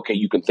well enough, okay,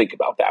 you can think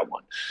about that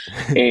one.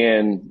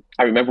 And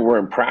I remember we're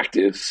in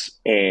practice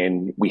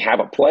and we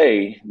have a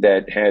play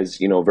that has,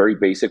 very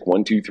basic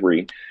 1, 2,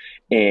 3.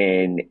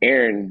 And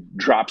Aaron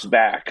drops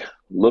back,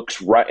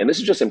 looks right. And this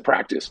is just in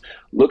practice,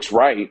 looks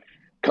right,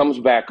 comes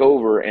back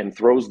over and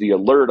throws the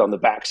alert on the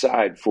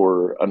backside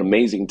for an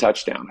amazing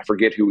touchdown. I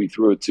forget who he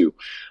threw it to.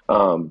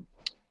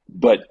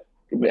 But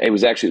it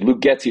was actually Luke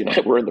Getty and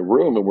I were in the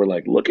room and we're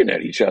like looking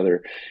at each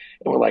other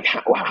and we're like,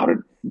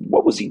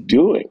 what was he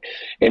doing?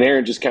 And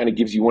Aaron just kind of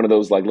gives you one of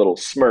those like little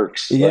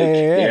smirks.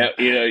 Yeah.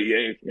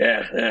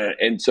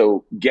 And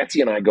so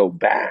Getty and I go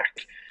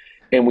back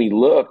and we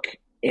look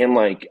and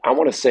like, I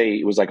want to say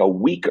it was like a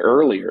week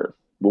earlier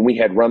when we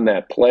had run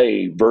that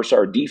play versus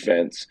our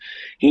defense,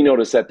 he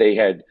noticed that they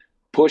had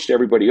pushed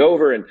everybody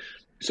over. And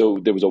so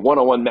there was a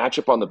one-on-one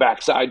matchup on the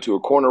backside to a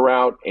corner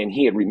route. And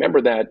he had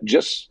remembered that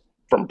just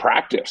from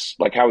practice,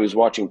 like how he was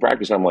watching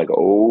practice. I'm like,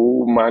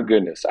 oh my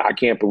goodness, I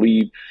can't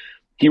believe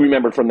he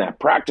remembered from that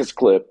practice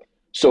clip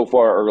so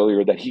far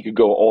earlier that he could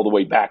go all the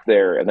way back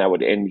there,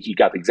 and he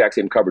got the exact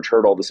same coverage,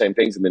 heard all the same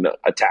things, and then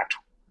attacked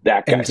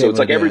that guy. So it's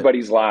like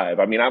everybody's live.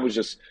 I mean, I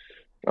was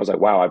like,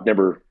 wow, I've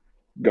never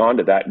gone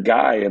to that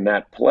guy in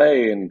that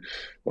play, and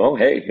well,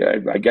 hey,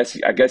 I guess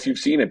you've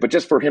seen it, but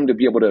just for him to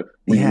be able to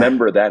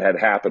remember that had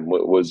happened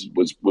was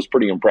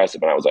pretty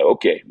impressive. And I was like,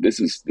 okay, this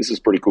is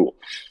pretty cool.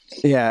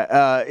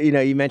 Yeah.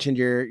 You mentioned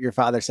your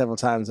father several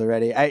times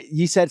already.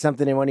 You said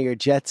something in one of your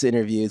Jets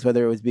interviews,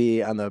 whether it was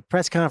be on the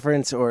press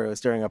conference or it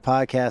was during a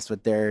podcast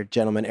with their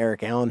gentleman,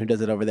 Eric Allen, who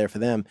does it over there for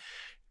them.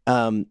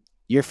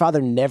 Your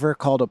father never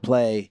called a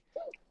play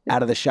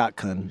out of the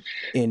shotgun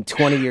in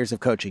 20 years of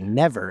coaching.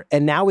 Never.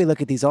 And now we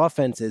look at these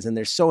offenses and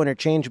they're so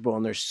interchangeable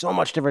and there's so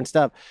much different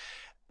stuff.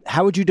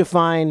 How would you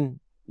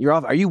define your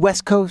offense? Are you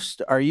West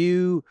Coast? Are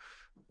you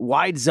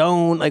wide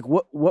zone? Like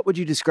what would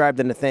you describe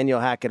the Nathaniel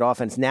Hackett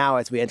offense now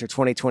as we enter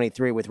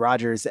 2023 with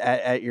Rodgers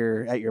at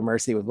your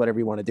mercy with whatever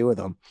you want to do with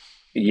them?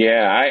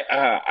 Yeah.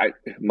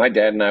 My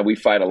dad and I, we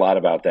fight a lot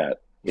about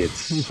that.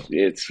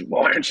 It's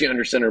why aren't you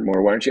under center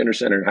more? Why aren't you under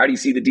center? How do you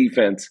see the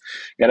defense?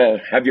 Got to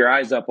have your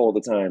eyes up all the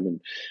time.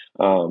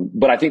 And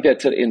but I think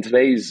that in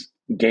today's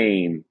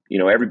game,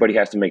 everybody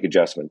has to make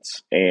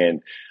adjustments.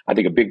 And I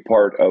think a big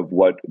part of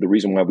the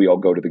reason why we all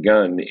go to the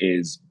gun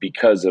is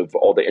because of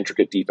all the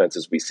intricate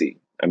defenses we see.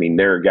 I mean,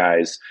 there are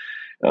guys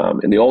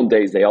in the old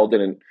days, they all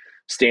didn't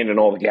stand in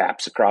all the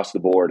gaps across the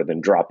board and then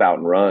drop out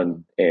and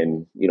run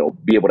and,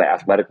 be able to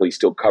athletically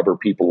still cover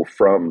people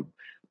from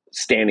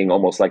standing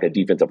almost like a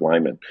defensive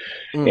lineman.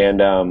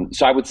 And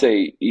so I would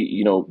say,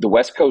 the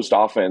West Coast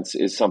offense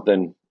is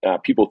something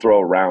people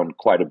throw around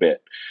quite a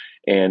bit.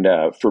 And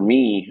for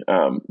me,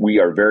 we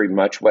are very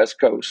much West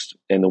Coast.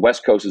 And the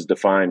West Coast is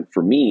defined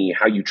for me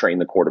how you train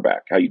the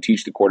quarterback, how you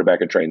teach the quarterback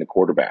and train the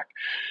quarterback.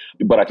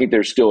 But I think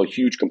there's still a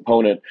huge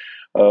component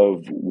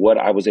of what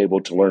I was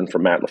able to learn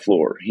from Matt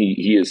LaFleur.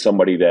 He is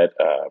somebody that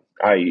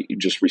I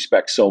just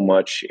respect so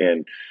much.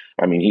 And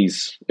I mean,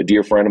 he's a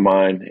dear friend of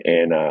mine,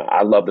 and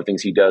I love the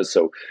things he does.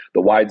 So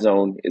the wide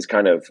zone is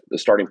kind of the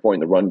starting point in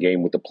the run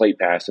game with the play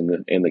pass and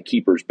the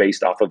keepers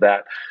based off of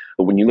that.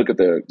 But when you look at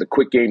the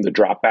quick game, the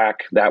drop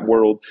back, that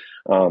world,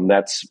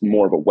 that's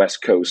more of a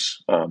West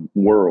Coast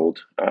world,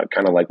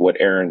 kind of like what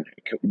Aaron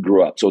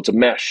grew up. So it's a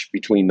mesh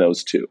between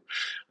those two.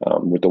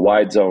 With the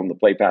wide zone, the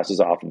play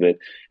passes off of it,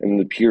 and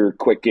the pure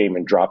quick game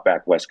and drop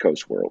back West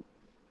Coast world.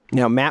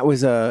 Now, Matt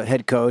was a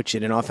head coach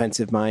and an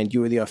offensive mind.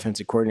 You were the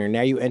offensive coordinator.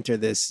 Now you enter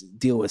this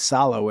deal with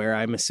Saleh where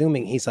I'm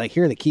assuming he's like,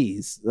 here are the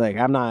keys. Like,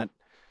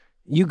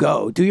 you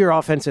go, do your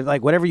offensive,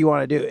 like whatever you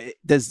want to do.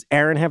 Does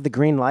Aaron have the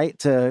green light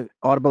to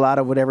audible out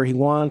of whatever he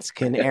wants?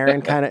 Can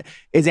Aaron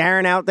is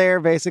Aaron out there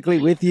basically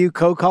with you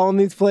co-calling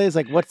these plays?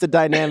 Like, what's the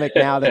dynamic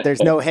now that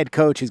there's no head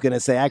coach who's going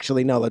to say,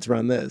 actually, no, let's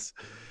run this?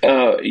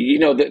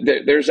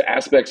 There's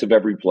aspects of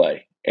every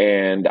play.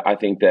 And I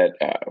think that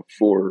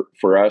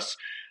for us,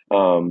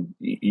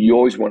 you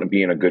always want to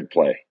be in a good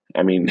play.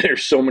 I mean,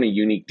 there's so many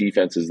unique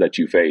defenses that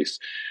you face.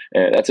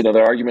 And that's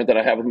another argument that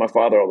I have with my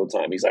father all the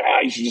time. He's like,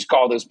 you should just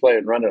call this play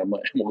and run it. I'm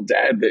like, well,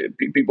 Dad,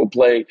 people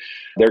play,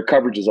 their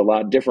coverage is a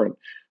lot different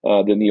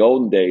than the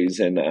olden days.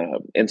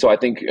 And so I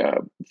think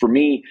for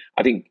me,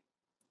 I think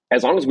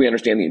as long as we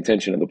understand the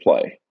intention of the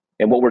play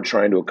and what we're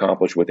trying to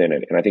accomplish within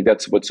it. And I think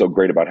that's what's so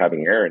great about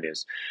having Aaron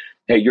is,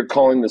 hey, you're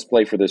calling this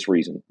play for this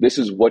reason. This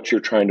is what you're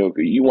trying to,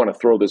 you want to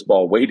throw this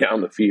ball way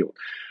down the field.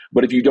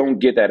 But if you don't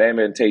get that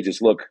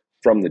advantageous look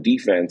from the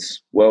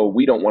defense, well,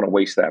 we don't want to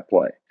waste that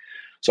play.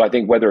 So I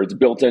think whether it's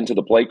built into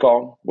the play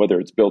call, whether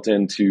it's built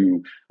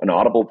into an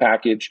audible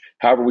package,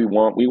 however we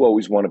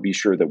always want to be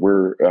sure that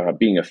we're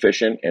being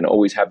efficient and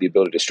always have the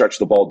ability to stretch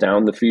the ball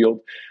down the field.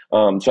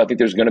 So I think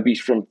there's going to be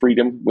some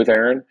freedom with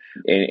Aaron.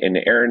 And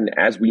Aaron,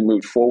 as we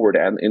moved forward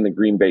in the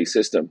Green Bay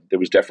system, there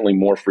was definitely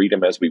more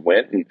freedom as we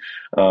went. And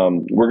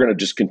we're going to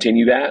just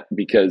continue that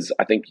because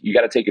I think you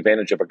got to take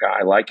advantage of a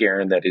guy like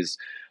Aaron that is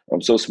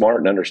so smart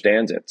and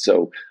understands it.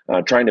 So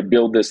trying to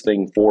build this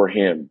thing for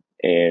him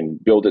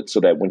and build it so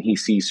that when he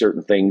sees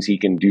certain things, he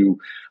can do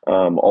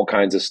all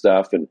kinds of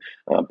stuff and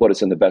put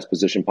us in the best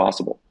position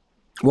possible.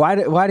 Why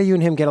do you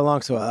and him get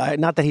along so well?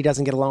 Not that he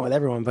doesn't get along with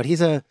everyone, but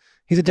he's a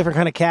different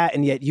kind of cat,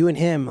 and yet you and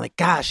him, like,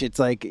 gosh, it's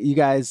like you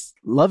guys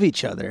love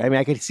each other. I mean,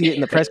 I could see it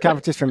in the press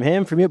conferences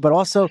from you, but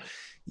also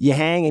you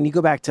hang and you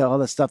go back to all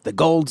the stuff, the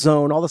gold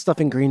zone, all the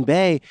stuff in Green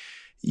Bay.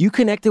 You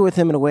connected with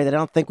him in a way that I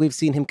don't think we've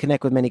seen him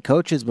connect with many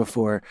coaches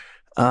before.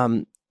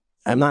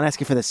 I'm not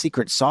asking for the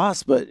secret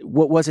sauce, but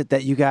what was it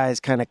that you guys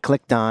kind of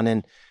clicked on,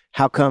 and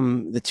how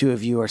come the two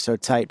of you are so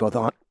tight, both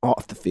on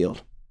off the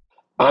field?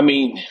 I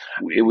mean,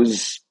 it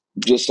was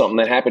just something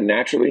that happened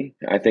naturally.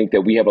 I think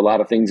that we have a lot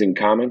of things in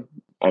common.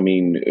 I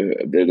mean,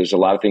 there's a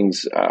lot of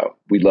things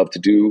we love to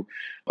do.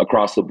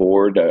 across the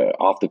board,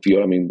 off the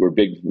field. I mean,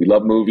 we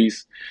love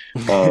movies,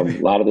 a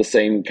lot of the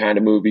same kind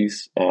of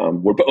movies.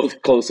 We're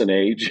both close in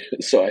age.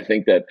 So I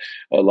think that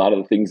a lot of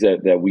the things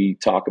that we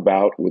talk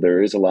about, where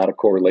there is a lot of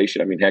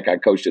correlation. I mean, heck, I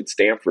coached at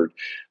Stanford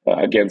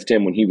against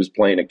him when he was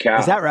playing at Cal.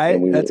 Is that right?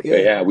 That's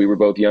good. Yeah, we were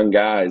both young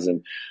guys.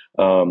 And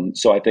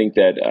so I think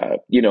that,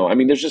 I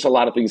mean, there's just a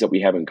lot of things that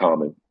we have in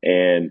common.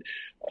 And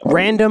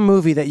random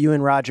movie that you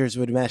and Rogers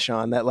would mesh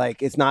on that,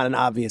 like, it's not an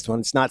obvious one.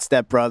 It's not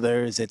Step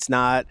Brothers. It's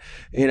not,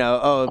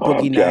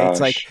 Boogie Nights.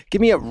 Like,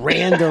 give me a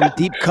random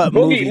deep cut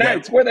movie. Boogie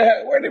Nights. Where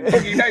did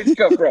Boogie Nights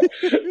come from?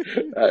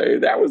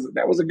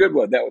 That was a good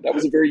one. That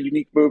was a very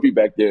unique movie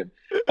back then.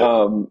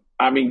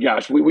 I mean,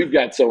 gosh, we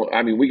got so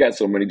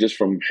many just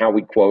from how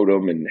we quote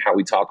them and how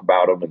we talk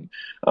about them,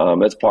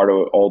 and that's part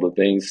of all the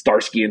things.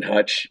 Starsky and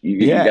Hutch,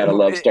 you gotta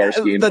love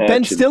Starsky and Hutch. The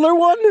Ben Stiller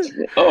one.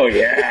 Oh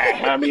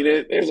yeah, I mean,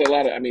 there's a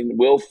lot of. I mean,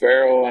 Will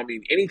Ferrell. I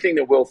mean, anything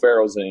that Will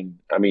Ferrell's in.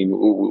 I mean,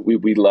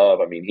 we love.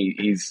 I mean,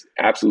 he's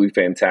absolutely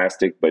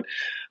fantastic. But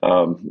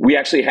we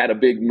actually had a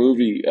big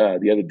movie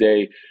the other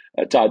day.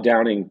 Todd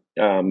Downing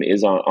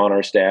is on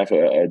our staff,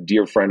 a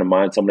dear friend of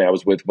mine, somebody I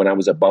was with when I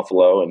was at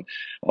Buffalo,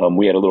 and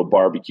we had a little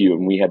barbecue,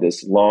 and we had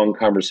this long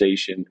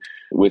conversation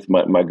with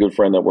my good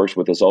friend that works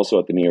with us also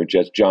at the New York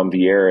Jets, John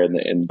Vieira,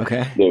 and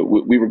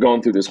we were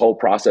going through this whole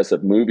process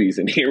of movies,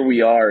 and here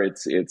we are.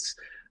 It's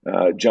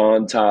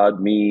John, Todd,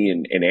 me,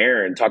 and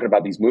Aaron talking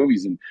about these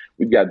movies, and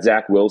we've got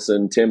Zach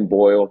Wilson, Tim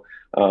Boyle,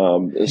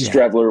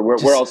 Strevler.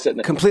 We're all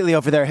sitting completely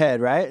over their head,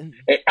 right?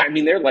 I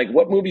mean, they're like,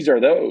 what movies are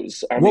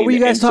those? What were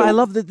you guys talking? I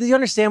love that. Do you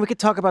understand? We could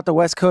talk about the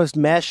West Coast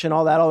mesh and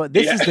all that.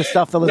 This is the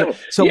stuff.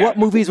 What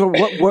movies were?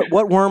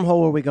 What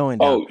wormhole were we going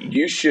down? Oh,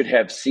 you should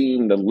have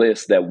seen the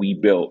list that we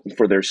built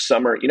for their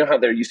summer. You know how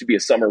there used to be a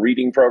summer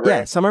reading program?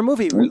 Yeah, summer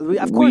movie.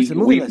 Of course, the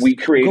movie list. We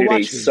created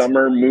a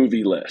summer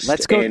movie list.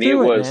 Let's go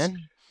through it, man.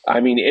 So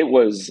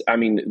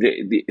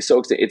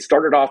it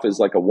started off as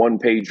like a one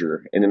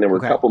pager, and then there were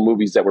a couple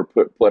movies that were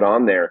put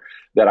on there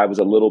that I was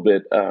a little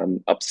bit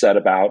upset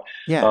about.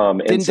 Yeah,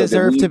 didn't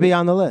deserve to be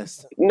on the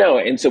list. No,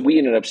 and so we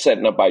ended up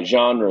setting up by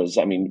genres.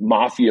 I mean,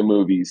 mafia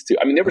movies too.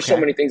 I mean, there were so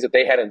many things that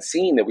they hadn't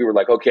seen that we were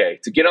like, okay,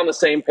 to get on the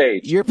same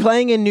page. You're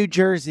playing in New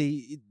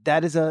Jersey.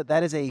 That is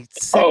a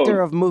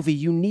sector of movie.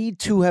 You need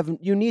to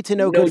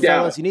know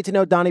Goodfellas. You need to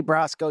know Donnie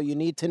Brasco. You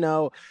need to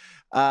know.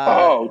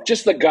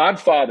 Just the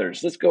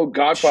Godfathers. Let's go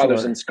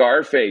Godfathers and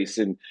Scarface,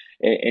 and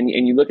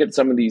you look at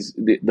some of these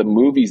the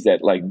movies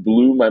that like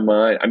blew my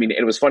mind. I mean,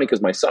 it was funny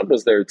because my son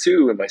was there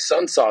too, and my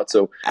son saw it.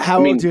 So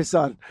how old's your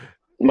son?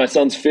 My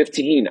son's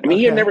 15. I mean,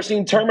 he had never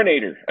seen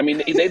Terminator. I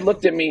mean, they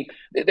looked at me.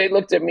 They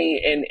looked at me,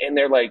 and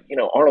they're like,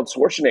 Arnold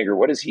Schwarzenegger.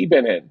 What has he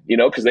been in?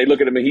 Because they look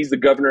at him and he's the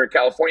governor of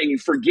California. And you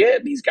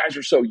forget these guys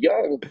are so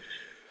young.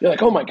 You're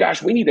like, oh my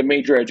gosh, we need a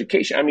major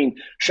education. I mean,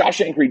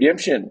 Shawshank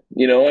Redemption,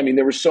 I mean,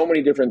 there were so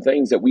many different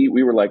things that we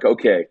were like,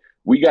 okay,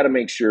 we got to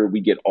make sure we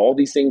get all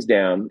these things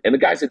down. And the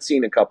guys had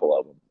seen a couple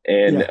of them.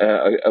 And,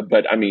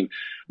 but I mean,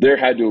 there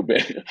had to have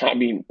been, I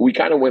mean, we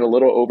kind of went a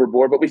little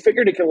overboard, but we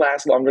figured it could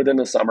last longer than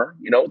the summer.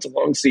 It's a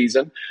long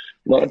season.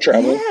 A lot of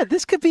travel. Yeah,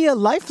 this could be a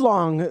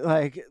lifelong,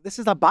 this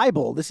is a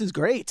Bible. This is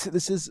great.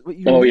 This is what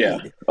you need. Yeah.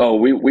 Oh,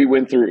 we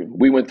went through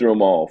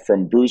them all,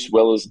 from Bruce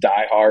Willis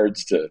Die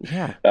Hards to,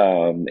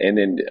 and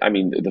then, I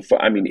mean,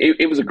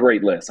 it was a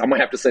great list. I'm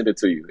gonna have to send it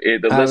to you.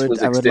 The list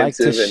was extensive. I would like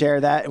to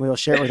share that, and we'll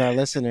share it with our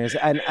listeners.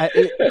 And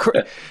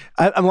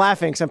I'm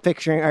laughing because I'm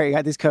picturing, all right, you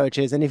got these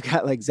coaches, and you've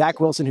got like Zach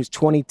Wilson, who's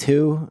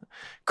 22,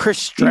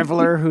 Chris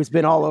Strevler, who's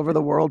been all over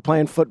the world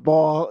playing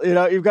football.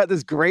 You've got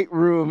this great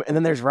room, and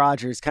then there's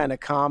Rogers kind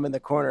of calm in the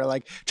corner,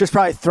 like just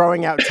probably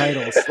throwing out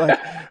titles. Like,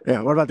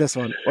 what about this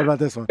one? What about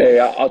this one? Hey,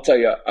 I'll tell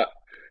you,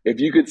 if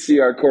you could see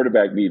our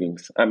quarterback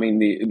meetings, I mean,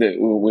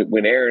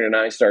 when Aaron and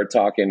I start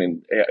talking,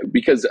 and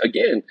because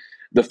again,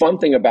 the fun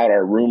thing about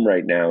our room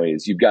right now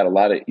is you've got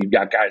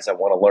guys that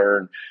want to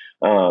learn,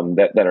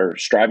 that are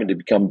striving to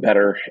become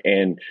better,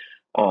 and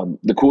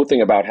the cool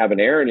thing about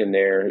having Aaron in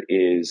there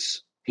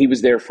is he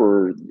was there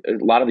for a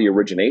lot of the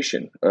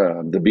origination,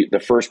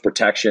 the first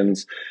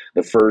protections,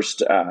 the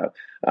first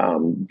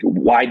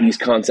why these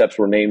concepts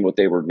were named what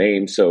they were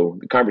named. So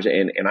the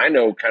conversation, and I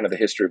know kind of the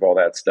history of all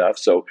that stuff.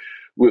 So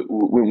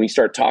when we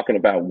start talking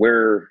about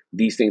where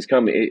these things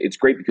come, it's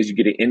great because you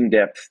get an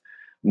in-depth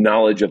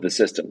knowledge of the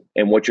system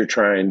and what you're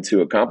trying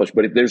to accomplish.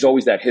 But there's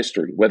always that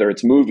history, whether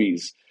it's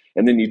movies,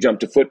 and then you jump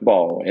to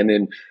football, and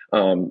then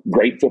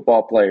great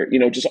football player,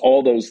 just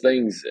all those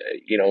things.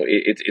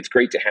 It's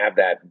great to have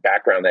that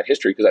background, that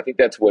history, because I think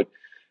that's what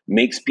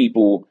makes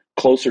people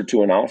closer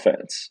to an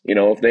offense.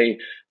 If they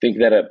think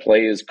that a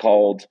play is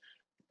called,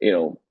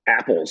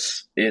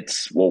 apples,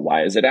 it's, well,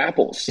 why is it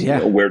apples?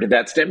 Yeah. Where did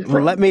that stem from?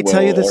 Well, let me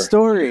tell you the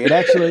story. It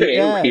actually,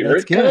 here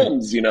it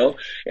comes,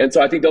 And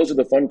so I think those are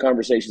the fun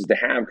conversations to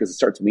have, because it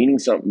starts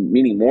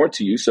meaning more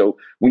to you. So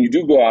when you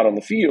do go out on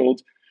the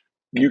field,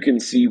 you can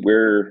see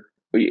where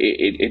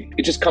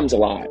it just comes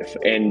alive,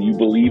 and you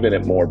believe in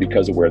it more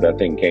because of where that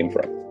thing came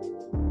from.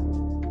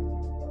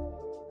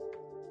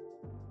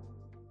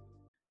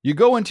 You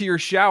go into your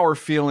shower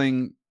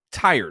feeling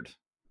tired,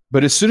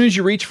 But as soon as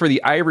you reach for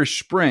the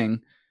Irish Spring,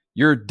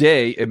 your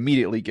day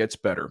immediately gets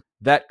better.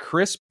 That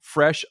crisp,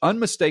 fresh,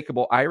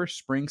 unmistakable Irish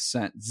Spring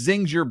scent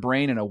zings your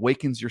brain and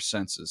awakens your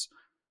senses.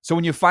 So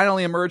when you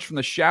finally emerge from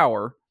the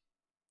shower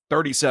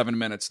 37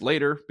 minutes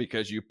later,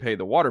 because you pay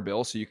the water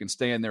bill so you can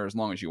stay in there as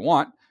long as you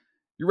want,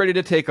 you're ready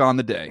to take on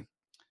the day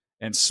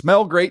and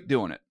smell great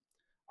doing it.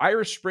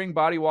 Irish Spring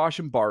Body Wash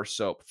and Bar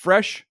Soap.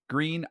 Fresh,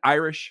 green,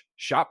 Irish.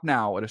 Shop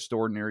now at a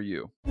store near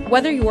you.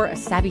 Whether you're a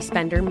savvy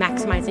spender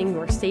maximizing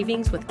your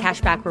savings with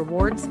cashback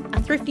rewards,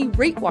 a thrifty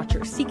rate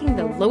watcher seeking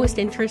the lowest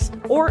interest,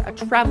 or a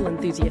travel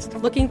enthusiast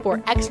looking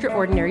for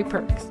extraordinary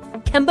perks,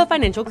 Kemba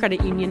Financial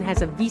Credit Union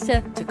has a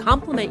visa to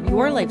complement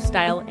your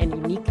lifestyle and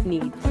unique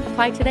needs.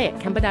 Apply today at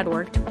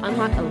Kemba.org to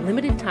unlock a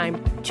limited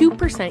time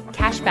 2%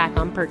 cash back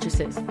on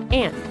purchases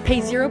and pay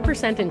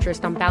 0%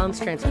 interest on balance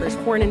transfers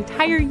for an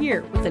entire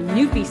year with a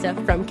new visa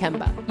from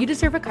Kemba. You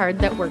deserve a card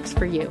that works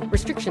for you.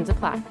 Restrictions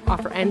apply.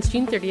 Offer ends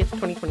June 30th,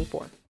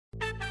 2024.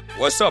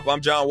 What's up?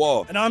 I'm John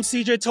Wall. And I'm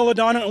CJ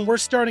Toledano, and we're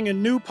starting a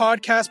new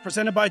podcast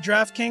presented by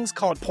DraftKings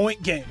called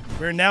Point Game.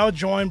 We're now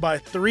joined by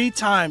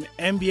three-time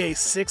NBA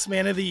Sixth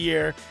Man of the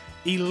Year,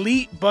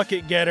 elite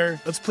bucket getter.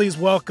 Let's please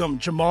welcome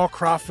Jamal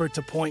Crawford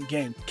to Point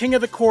Game. King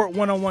of the Court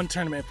one-on-one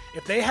tournament.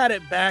 If they had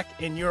it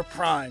back in your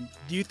prime,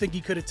 do you think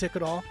you could have took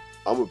it all?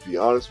 I'm going to be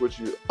honest with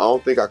you. I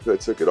don't think I could have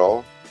took it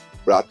all,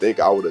 but I think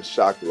I would have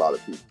shocked a lot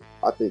of people.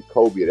 I think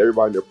Kobe and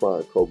everybody in their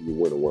prime, Kobe would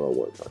win a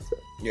one-on-one contest.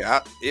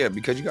 Yeah,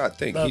 because you got to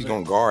think he's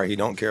going to guard. He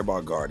don't care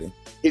about guarding.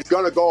 He's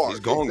going to guard.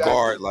 He's going to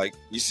guard. Like,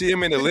 you see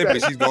him in the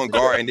Olympics, he's going to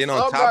guard. And then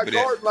on top of that. I'm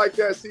not guarding like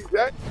that,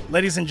 CJ.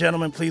 Ladies and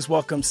gentlemen, please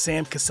welcome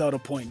Sam Cassell to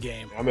Point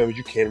Game. I remember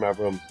you came out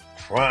from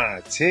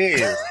prime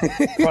tears.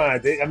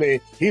 I mean,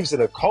 he was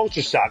in a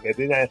culture shock. And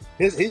then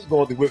he's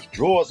going through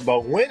withdrawals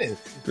about winning.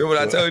 Remember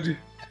what I told you?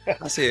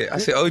 I said,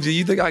 OG,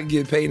 you think I can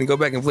get paid and go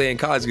back and play in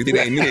college? You think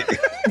I ain't it?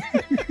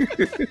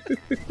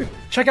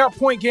 Check out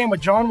Point Game with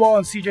John Wall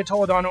and CJ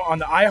Toledano on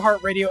the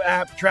iHeartRadio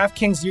app,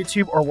 DraftKings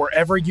YouTube, or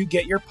wherever you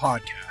get your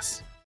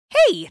podcasts.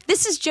 Hey,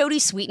 this is Jody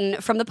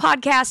Sweeten from the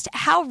podcast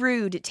How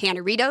Rude,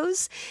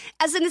 Tanneritos.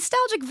 As a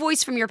nostalgic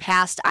voice from your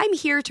past, I'm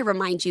here to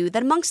remind you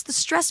that amongst the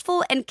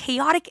stressful and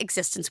chaotic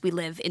existence we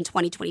live in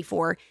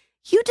 2024,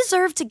 you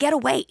deserve to get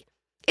away.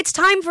 It's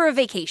time for a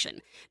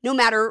vacation, no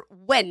matter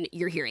when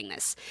you're hearing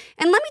this.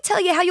 And let me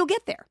tell you how you'll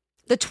get there.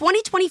 The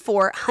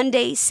 2024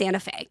 Hyundai Santa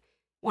Fe.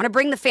 Want to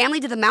bring the family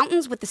to the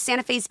mountains with the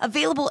Santa Fe's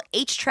available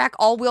H-Track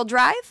all-wheel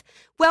drive?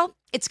 Well,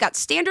 it's got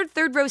standard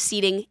third-row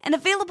seating and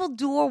available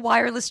dual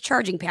wireless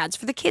charging pads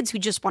for the kids who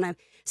just want to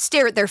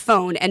stare at their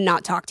phone and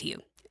not talk to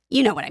you.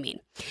 You know what I mean.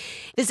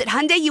 Visit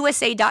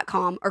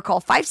HyundaiUSA.com or call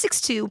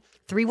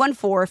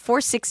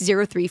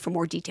 562-314-4603 for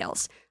more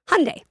details.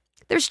 Hyundai,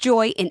 there's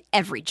joy in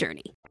every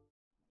journey.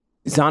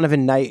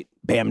 Zonovan Knight,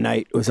 Bam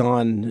Knight, was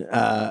on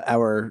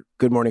our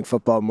Good Morning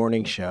Football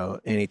morning show,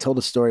 and he told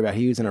a story about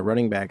he was in a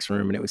running backs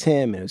room, and it was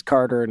him, and it was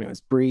Carter, and it was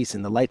Brees,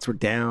 and the lights were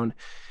down,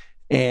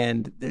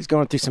 and there's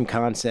going through some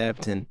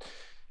concept, and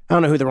I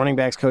don't know who the running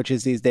backs coach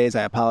is these days.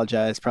 I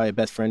apologize. Probably a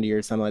best friend of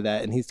yours, something like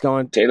that. And he's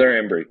going... Taylor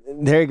Embry.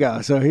 There you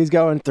go. So he's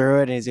going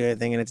through it, and he's doing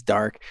everything, and it's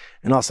dark.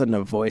 And all of a sudden,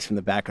 a voice from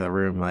the back of the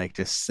room, like,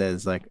 just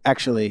says, like,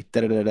 actually,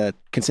 da-da-da-da,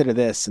 consider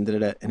this, and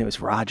da-da-da. And it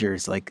was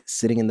Rodgers, like,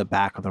 sitting in the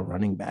back of the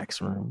running backs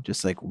room,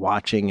 just, like,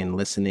 watching and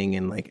listening.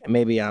 And, like,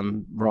 maybe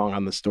I'm wrong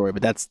on the story,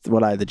 but that's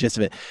the gist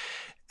of it.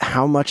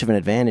 How much of an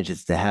advantage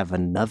is to have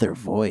another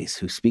voice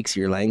who speaks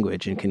your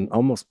language and can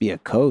almost be a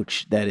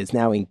coach that is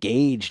now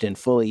engaged and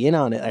fully in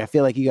on it. I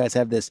feel like you guys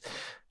have this,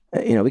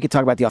 we could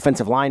talk about the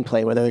offensive line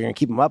play, whether they're going to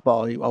keep him up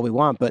all we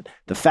want, but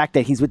the fact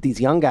that he's with these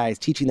young guys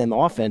teaching them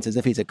offense as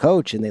if he's a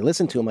coach and they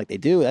listen to him like they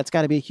do, that's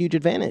got to be a huge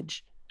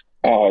advantage.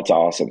 Oh, it's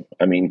awesome.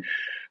 I mean,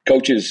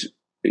 coaches,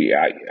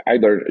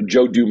 either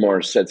Joe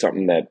Dumars said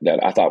something that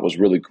I thought was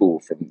really cool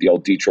from the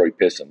old Detroit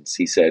Pistons.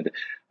 He said,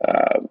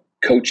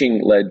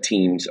 coaching-led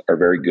teams are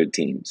very good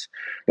teams,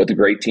 but the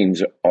great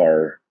teams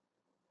are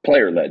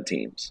player-led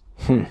teams.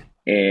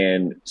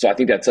 And so I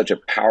think that's such a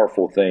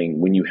powerful thing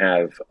when you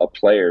have a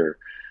player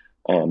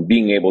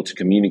being able to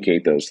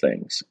communicate those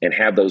things and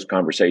have those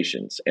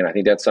conversations. And I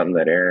think that's something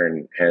that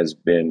Aaron has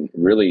been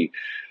really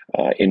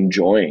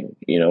enjoying,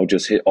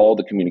 just all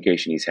the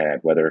communication he's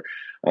had, whether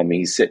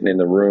he's sitting in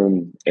the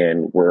room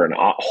and we're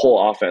a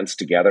whole offense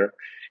together,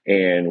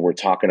 and we're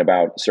talking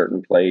about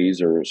certain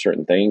plays or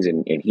certain things,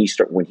 and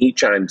when he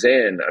chimes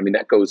in, I mean,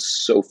 that goes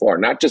so far,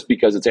 not just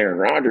because it's Aaron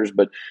Rodgers,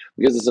 but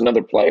because it's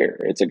another player.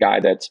 It's a guy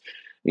that's,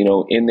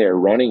 in there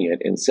running it.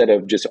 Instead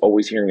of just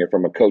always hearing it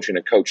from a coach and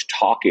a coach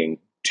talking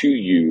to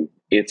you,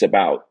 it's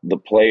about the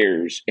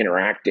players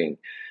interacting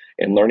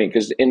and learning,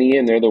 because in the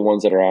end, they're the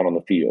ones that are out on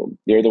the field.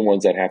 They're the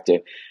ones that have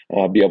to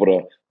be able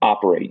to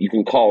operate. You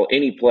can call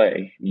any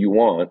play you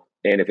want,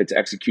 and if it's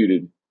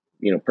executed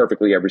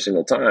perfectly every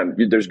single time,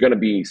 there's going to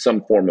be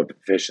some form of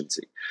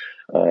efficiency.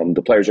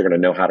 The players are going to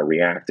know how to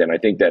react. And I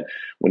think that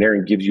when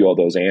Aaron gives you all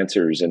those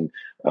answers and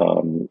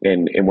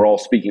we're all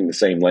speaking the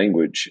same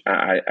language,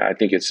 I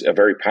think it's a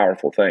very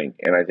powerful thing.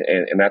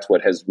 And that's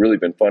what has really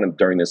been fun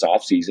during this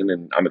off season.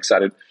 And I'm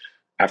excited.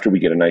 after we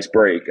get a nice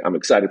break. I'm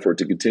excited for it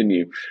to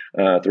continue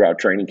throughout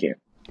training camp.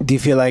 Do you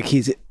feel like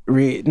he's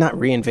not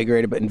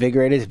reinvigorated, but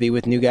invigorated to be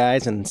with new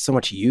guys and so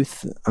much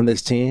youth on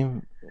this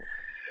team?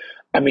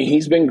 I mean,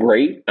 he's been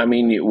great. I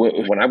mean,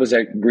 when I was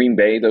at Green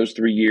Bay those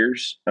 3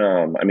 years,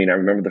 I mean, I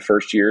remember the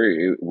first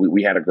year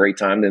we had a great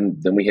time.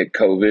 Then we hit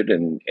COVID,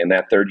 and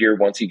that third year,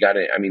 once he got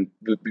it, I mean,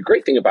 the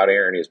great thing about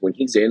Aaron is when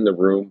he's in the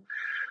room,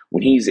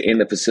 when he's in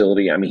the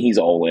facility, I mean, he's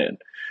all in.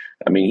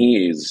 I mean,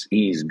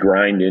 he's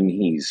grinding,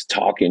 he's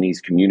talking, he's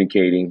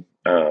communicating.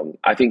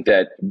 I think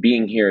that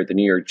being here at the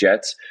New York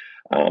Jets,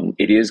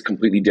 it is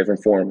completely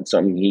different for him. It's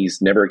something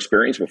he's never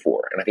experienced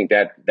before, and I think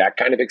that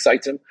kind of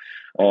excites him.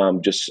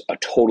 Just a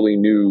totally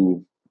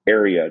new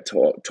area,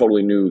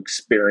 totally new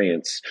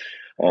experience.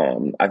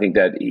 I think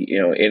that,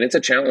 and it's a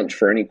challenge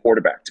for any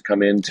quarterback to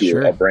come into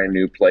a brand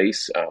new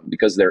place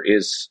because there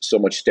is so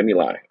much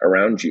stimuli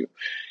around you.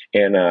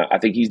 And I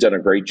think he's done a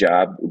great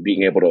job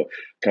being able to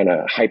kind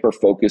of hyper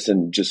focus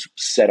and just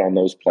set on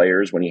those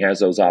players when he has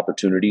those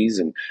opportunities,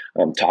 and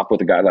talk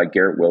with a guy like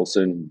Garrett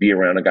Wilson, be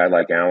around a guy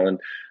like Allen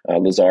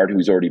Lazard,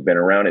 who's already been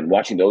around, and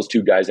watching those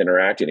two guys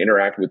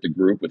interact with the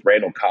group, with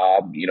Randall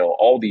Cobb,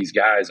 all these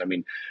guys. I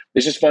mean,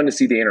 it's just fun to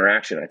see the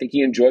interaction. I think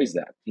he enjoys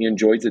that. He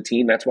enjoys the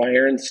team. That's why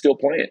Aaron's still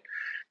playing.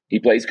 He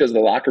plays because of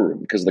the locker room,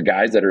 because of the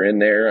guys that are in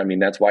there. I mean,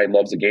 that's why he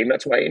loves the game.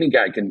 That's why any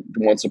guy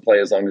wants to play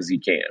as long as he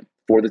can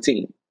for the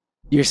team.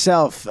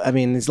 Yourself, I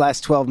mean, these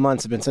last 12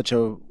 months have been such a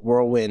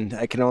whirlwind.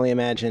 I can only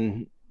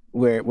imagine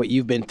what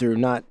you've been through,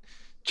 not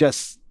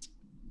just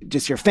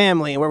your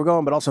family and where we're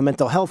going, but also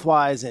mental health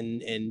wise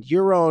and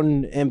your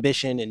own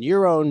ambition and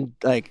your own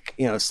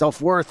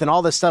self-worth and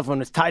all this stuff when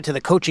it's tied to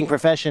the coaching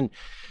profession.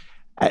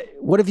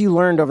 What have you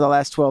learned over the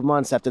last 12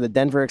 months after the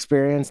Denver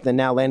experience, then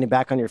now landing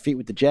back on your feet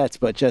with the Jets?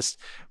 But just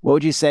what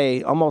would you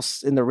say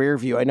almost in the rear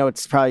view? I know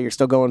it's probably you're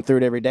still going through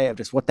it every day of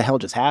just what the hell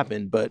just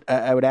happened. But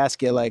I would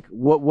ask you, like,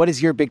 what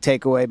is your big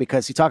takeaway?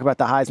 Because you talk about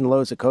the highs and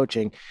lows of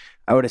coaching.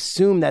 I would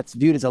assume that's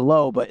viewed as a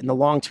low, but in the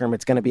long term,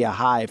 it's going to be a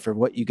high for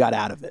what you got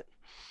out of it.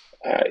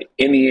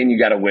 In the end, you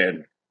got to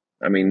win.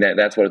 I mean,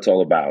 that's what it's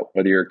all about.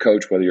 Whether you're a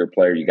coach, whether you're a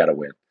player, you got to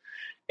win.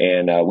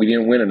 And we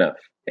didn't win enough.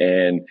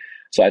 And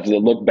so I had to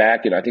look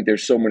back, and I think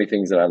there's so many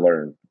things that I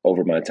learned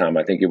over my time.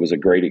 I think it was a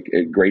great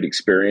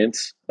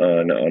experience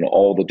on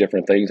all the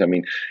different things. I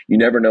mean, you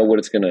never know what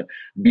it's going to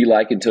be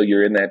like until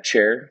you're in that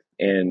chair.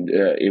 And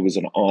it was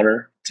an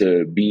honor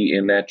to be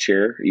in that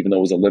chair, even though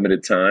it was a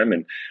limited time.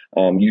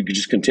 And you could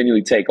just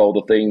continually take all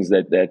the things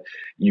that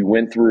you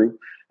went through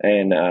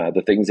and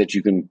the things that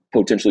you can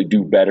potentially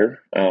do better,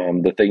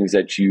 the things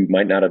that you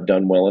might not have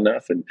done well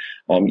enough. And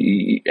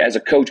as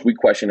a coach, we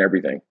question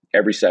everything,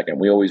 every second.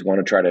 We always want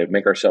to try to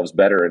make ourselves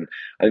better. And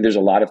I think there's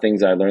a lot of things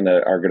that I learned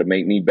that are going to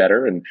make me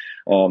better. And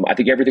I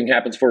think everything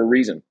happens for a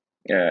reason.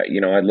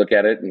 I look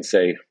at it and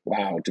say,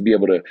 wow, to be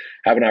able to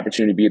have an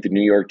opportunity to be at the New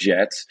York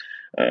Jets,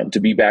 to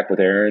be back with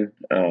Aaron,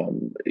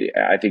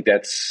 I think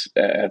that's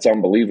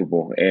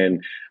unbelievable.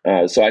 And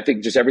so I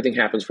think just everything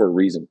happens for a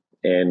reason.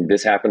 And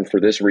this happened for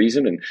this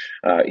reason, and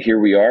here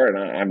we are.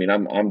 And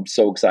I'm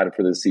so excited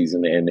for this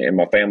season, and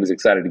my family's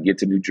excited to get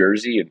to New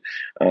Jersey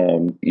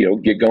and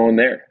get going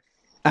there.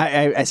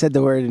 I said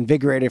the word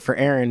invigorated for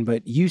Aaron,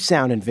 but you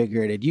sound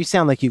invigorated. You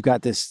sound like you've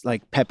got this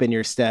like pep in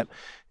your step.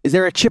 Is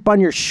there a chip on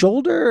your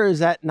shoulder, or does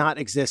that not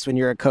exist when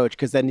you're a coach?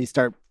 Because then you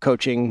start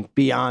coaching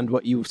beyond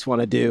what you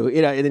want to do,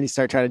 and then you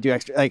start trying to do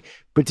extra.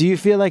 But do you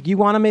feel like you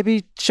want to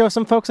maybe show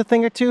some folks a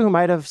thing or two who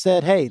might have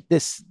said, "Hey,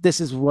 this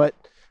is what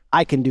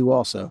I can do,"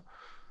 also?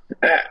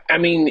 I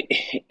mean,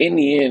 in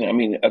the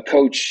end, a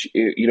coach,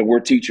 we're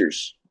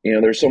teachers.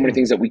 There's so many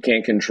things that we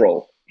can't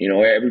control.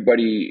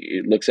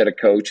 Everybody looks at a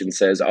coach and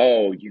says,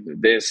 oh,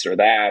 this or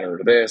that or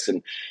this.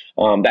 And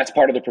that's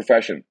part of the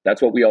profession.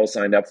 That's what we all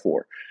signed up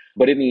for.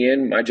 But in the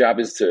end, my job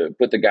is to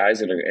put the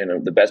guys in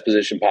the best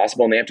position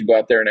possible, and they have to go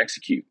out there and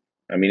execute.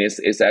 I mean,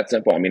 it's that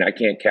simple. I mean, I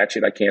can't catch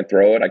it. I can't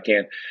throw it. I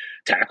can't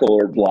tackle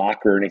or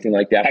block or anything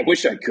like that. I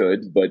wish I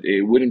could, but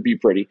it wouldn't be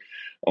pretty.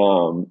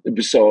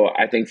 So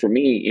I think for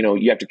me,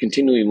 you have to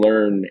continually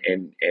learn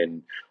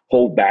and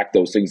hold back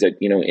those things that,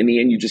 in the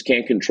end, you just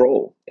can't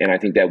control. And I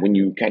think that when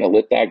you kind of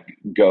let that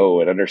go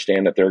and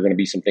understand that there are going to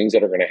be some things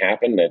that are going to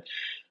happen that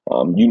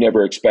you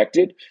never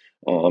expected,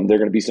 there are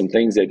going to be some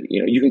things that,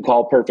 you can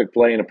call perfect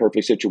play in a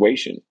perfect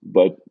situation.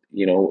 But,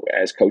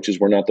 as coaches,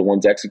 we're not the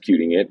ones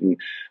executing it. And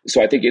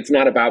so I think it's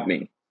not about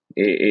me.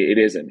 It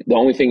isn't. The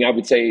only thing I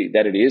would say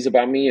that it is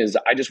about me is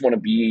I just want to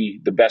be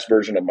the best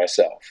version of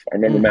myself. I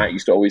remember Matt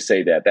used to always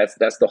say that.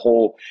 That's the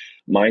whole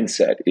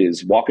mindset,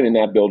 is walking in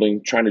that building,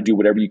 trying to do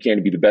whatever you can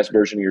to be the best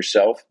version of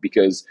yourself.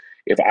 Because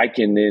if I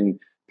can then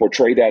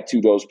portray that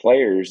to those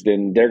players,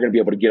 then they're going to be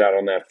able to get out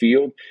on that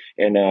field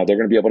and they're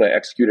going to be able to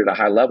execute at a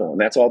high level. And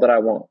that's all that I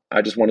want.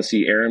 I just want to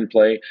see Aaron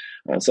play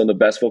some of the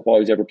best football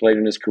he's ever played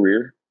in his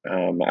career.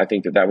 I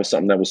think that was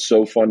something that was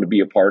so fun to be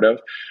a part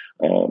of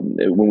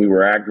when we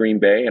were at Green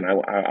Bay, and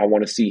I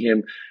want to see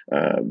him,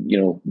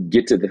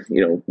 get to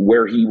the,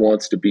 where he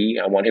wants to be.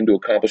 I want him to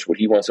accomplish what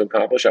he wants to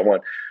accomplish. I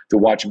want to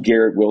watch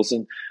Garrett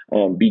Wilson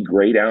be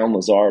great. Allen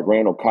Lazard,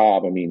 Randall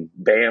Cobb. I mean,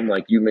 Bam,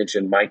 like you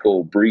mentioned,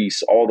 Michael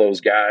Brees, all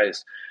those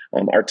guys,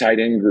 our tight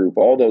end group,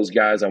 all those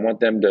guys.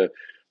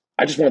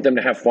 I just want them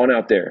to have fun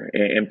out there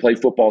and play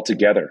football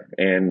together.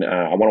 And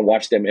I want to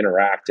watch them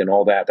interact and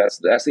all that.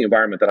 That's the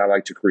environment that I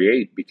like to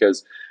create,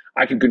 because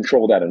I can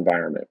control that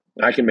environment.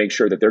 I can make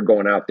sure that they're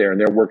going out there and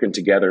they're working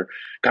together.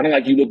 Kind of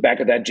like you look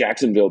back at that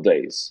Jacksonville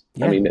days.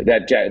 Yeah. I mean,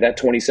 that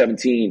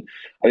 2017,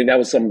 I think that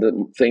was some of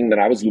the thing that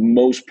I was the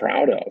most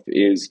proud of,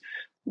 is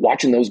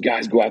watching those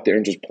guys go out there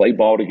and just play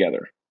ball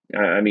together.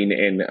 I mean,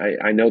 and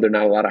I know they're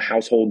not a lot of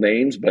household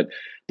names, but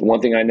the one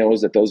thing I know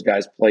is that those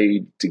guys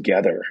played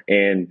together.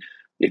 And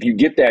if you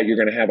get that, you're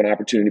going to have an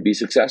opportunity to be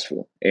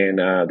successful. And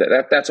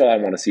that's all I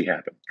want to see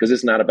happen, because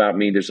it's not about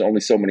me. There's only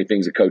so many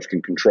things a coach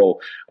can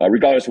control,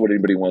 regardless of what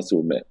anybody wants to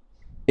admit.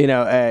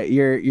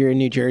 You're in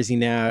New Jersey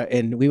now,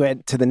 and we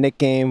went to the Knicks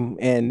game,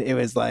 and it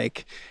was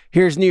like,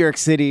 here's New York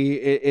City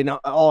in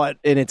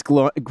its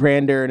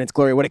grandeur and its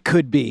glory, what it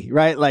could be,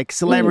 right? Like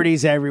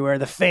celebrities everywhere,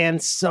 the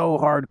fans so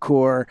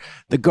hardcore,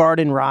 the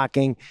Garden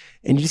rocking,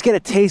 and you just get a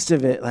taste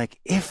of it. Like,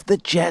 if the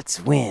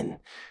Jets win,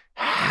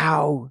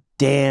 how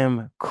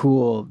damn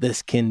cool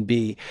this can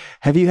be.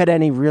 Have you had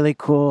any really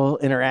cool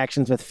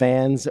interactions with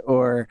fans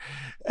or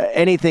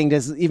anything?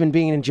 Does even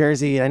being in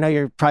Jersey, I know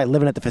you're probably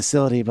living at the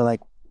facility, but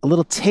like a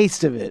little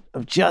taste of it,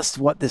 of just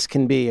what this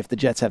can be if the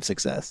Jets have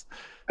success?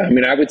 I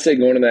mean, I would say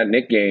going to that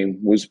Knicks game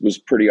was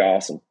pretty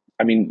awesome.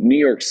 I mean, New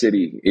York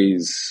City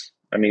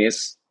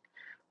it's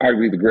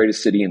arguably the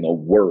greatest city in the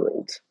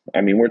world.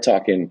 I mean, we're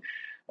talking,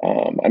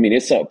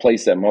 it's a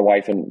place that my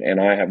wife and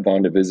I have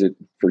gone to visit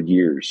for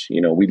years.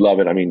 We love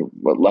it. I mean,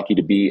 we're lucky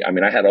to be.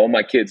 I had all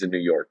my kids in New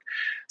York,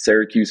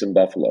 Syracuse and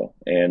Buffalo.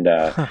 And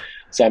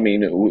so, I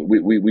mean,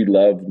 we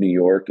love New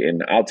York.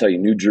 And I'll tell you,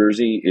 New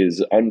Jersey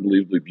is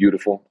unbelievably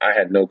beautiful. I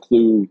had no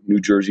clue New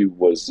Jersey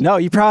was. No,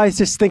 you probably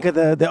just think of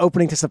the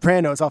opening to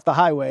Sopranos off the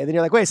highway. Then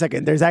you're like, wait a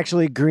second, there's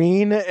actually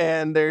green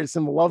and there's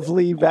some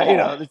lovely,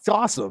 it's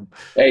awesome.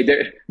 Hey,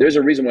 there's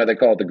a reason why they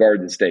call it the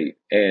Garden State.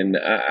 And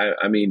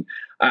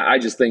I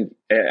just think,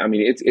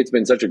 it's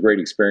been such a great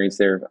experience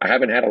there. I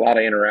haven't had a lot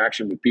of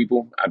interaction with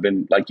people. I've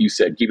been, like you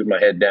said, keeping my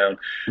head down,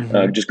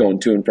 just going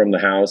to and from the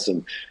house,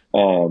 and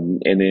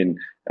then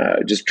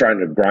just trying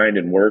to grind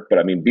and work. But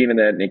I mean, being in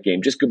that Knicks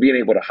game, just being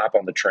able to hop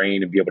on the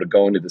train and be able to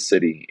go into the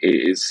city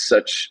is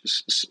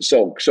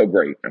so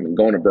great. I mean,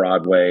 going to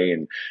Broadway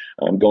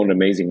and going to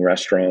amazing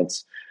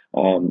restaurants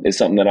is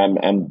something that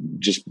I'm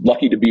just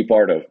lucky to be a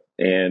part of.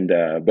 And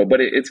but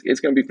it's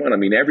going to be fun. I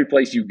mean, every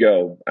place you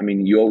go, I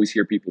mean, you always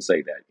hear people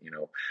say that,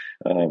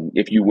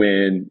 if you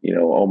win,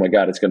 oh my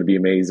God, it's going to be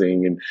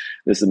amazing, and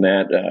this and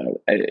that.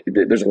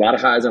 There's a lot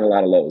of highs and a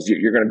lot of lows.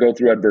 You're going to go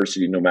through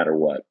adversity no matter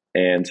what.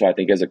 And so I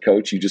think as a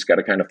coach, you just got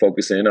to kind of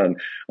focus in on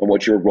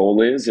what your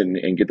role is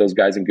and get those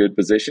guys in good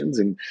positions.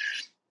 And,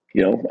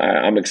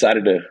 I'm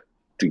excited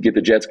to get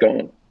the Jets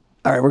going.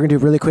 All right, we're going to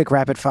do really quick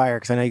rapid fire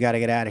because I know you got to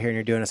get out of here and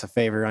you're doing us a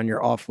favor on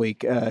your off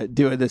week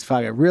doing this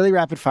fire. Really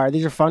rapid fire.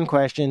 These are fun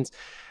questions,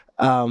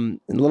 a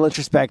little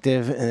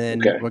introspective,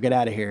 and then we'll get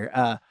out of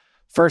here.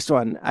 First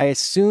one, I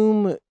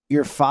assume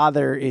your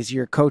father is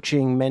your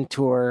coaching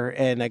mentor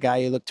and a guy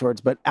you look towards,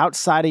 but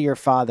outside of your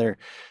father,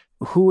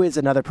 who is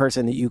another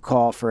person that you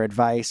call for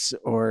advice,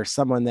 or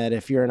someone that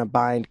if you're in a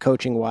bind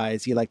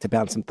coaching-wise, you like to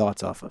bounce some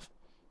thoughts off of?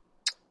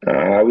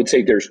 I would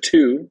say there's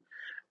two.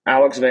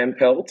 Alex Van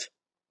Pelt,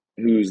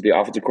 who's the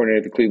offensive coordinator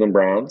of the Cleveland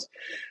Browns.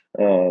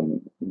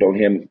 Known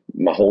him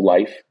my whole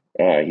life.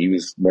 He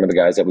was one of the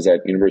guys that was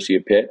at University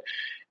of Pitt.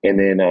 And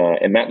then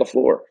and Matt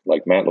LaFleur.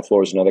 Like Matt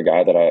LaFleur is another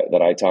guy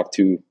that I talked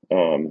to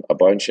a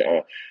bunch.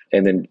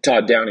 And then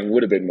Todd Downing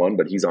would have been one,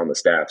 but he's on the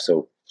staff,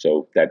 so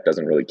that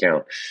doesn't really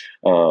count.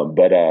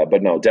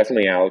 But no,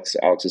 definitely Alex.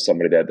 Alex is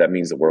somebody that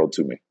means the world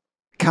to me.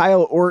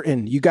 Kyle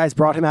Orton, you guys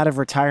brought him out of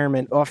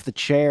retirement off the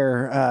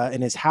chair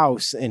in his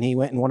house, and he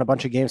went and won a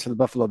bunch of games for the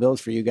Buffalo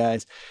Bills for you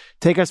guys.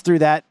 Take us through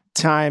that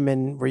time,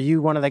 and were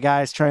you one of the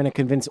guys trying to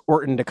convince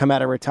Orton to come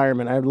out of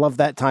retirement? I love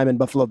that time in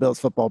Buffalo Bills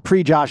football,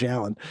 pre-Josh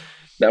Allen.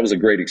 That was a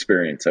great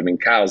experience. I mean,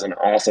 Kyle's an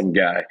awesome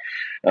guy,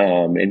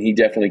 and he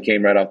definitely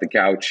came right off the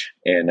couch.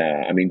 And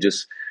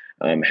just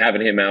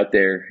having him out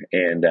there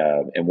and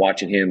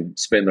watching him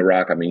spin the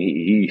rock. I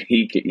mean,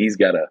 he's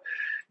got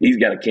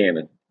a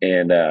cannon.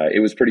 And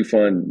it was pretty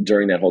fun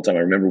during that whole time.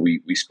 I remember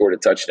we scored a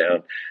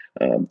touchdown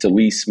to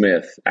Lee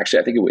Smith.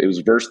 Actually, I think it was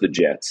versus the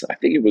Jets. I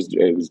think it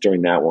was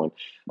during that one.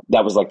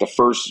 That was like the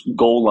first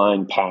goal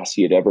line pass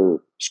he had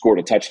ever scored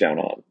a touchdown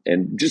on.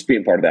 And just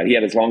being part of that, he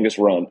had his longest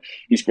run.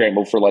 He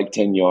scrambled for like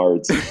 10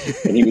 yards,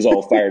 and he was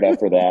all fired up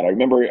for that. I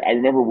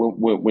remember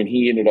when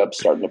he ended up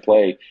starting to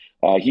play.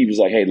 He was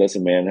like, hey,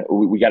 listen, man,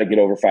 we got to get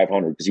over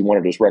 500 because he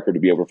wanted his record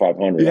to be over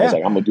 500. Yeah. I was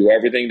like, I'm going to do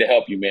everything to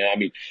help you, man. I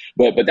mean,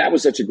 but that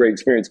was such a great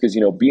experience because,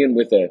 being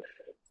with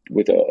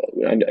with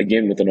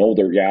an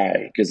older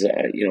guy, because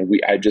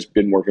I'd just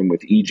been working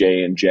with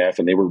EJ and Jeff,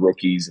 and they were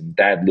rookies, and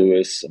Thad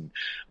Lewis, and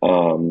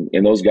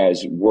those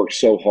guys worked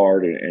so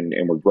hard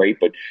and were great.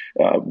 But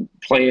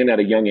playing at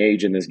a young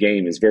age in this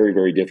game is very,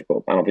 very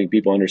difficult. I don't think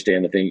people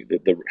understand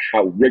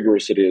how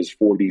rigorous it is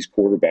for these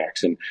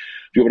quarterbacks, and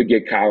to be able to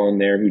get Kyle in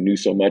there, who knew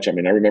so much. I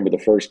mean, I remember the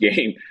first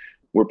game.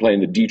 We're playing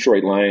the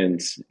Detroit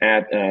Lions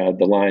at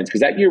the Lions, because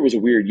that year was a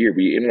weird year.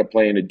 We ended up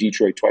playing in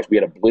Detroit twice. We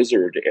had a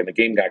blizzard, and the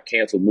game got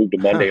canceled, moved to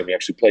Monday, and we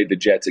actually played the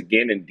Jets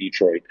again in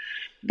Detroit.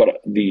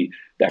 But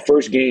that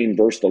first game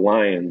versus the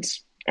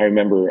Lions, I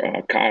remember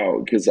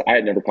Kyle, because I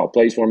had never called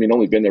plays for him. He'd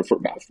only been there for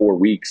about 4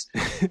 weeks,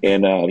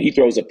 and he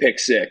throws a pick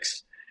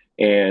six.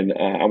 And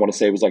I want to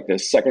say it was like the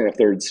second or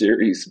third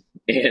series.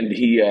 And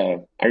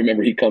I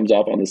remember he comes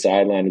up on the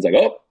sideline. He's like,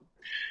 "Oh,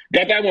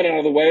 got that one out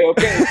of the way.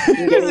 Okay."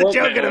 He's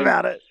joking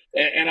about it.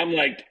 And I'm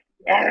like,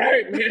 "All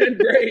right, man,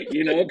 great."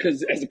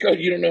 Because as a coach,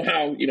 you don't know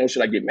how,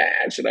 should I get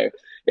mad? Should I?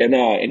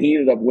 And he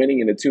ended up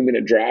winning in a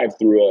 2-minute drive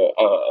through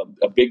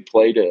a big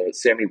play to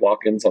Sammy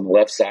Watkins on the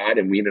left side.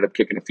 And we ended up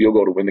kicking a field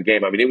goal to win the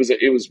game. I mean, it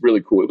was really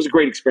cool. It was a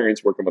great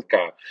experience working with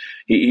Kyle.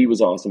 He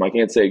was awesome. I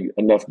can't say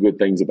enough good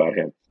things about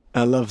him.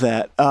 I love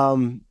that.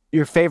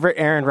 Your favorite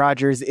Aaron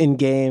Rodgers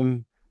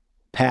in-game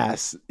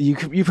pass.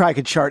 You probably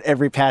could chart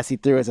every pass he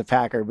threw as a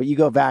Packer, but you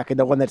go back and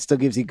the one that still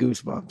gives you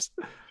goosebumps.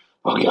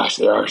 Oh gosh,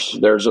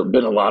 there's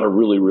been a lot of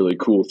really, really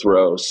cool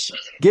throws.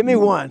 Give me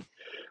one.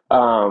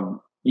 I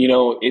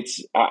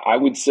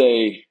would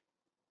say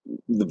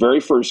the very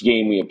first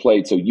game we had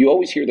played. So you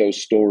always hear those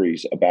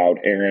stories about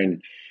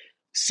Aaron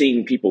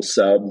seeing people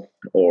sub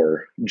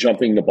or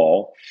jumping the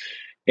ball.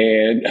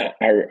 And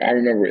I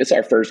remember it's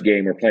our first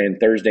game. We're playing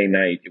Thursday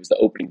night. It was the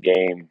opening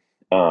game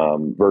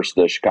versus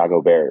the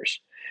Chicago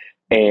Bears.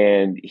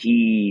 And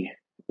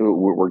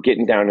we're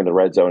getting down in the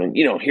red zone,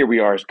 and here we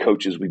are as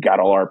coaches. We've got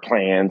all our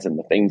plans and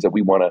the things that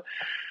we want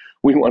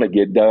to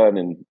get done.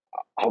 And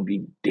I'll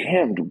be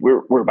damned,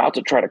 we're about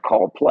to try to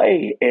call a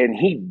play, and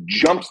he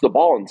jumps the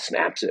ball and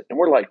snaps it, and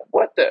we're like,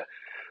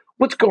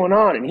 what's going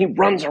on? And he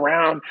runs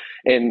around,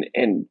 and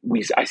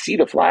I see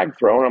the flag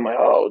thrown. I'm like,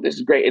 oh, this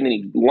is great. And then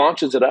he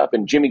launches it up,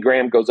 and Jimmy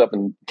Graham goes up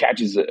and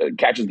catches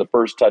the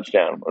first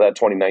touchdown of that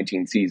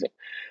 2019 season.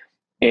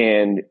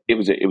 And it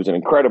was an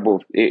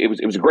incredible, it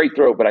was a great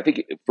throw. But I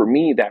think for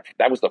me,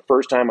 that was the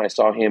first time I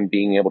saw him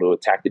being able to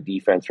attack the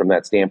defense from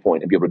that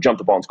standpoint and be able to jump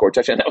the ball and score a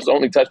touchdown. That was the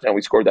only touchdown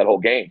we scored that whole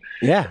game.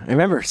 Yeah, I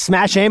remember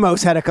Smash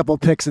Amos had a couple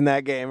picks in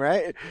that game,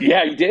 right?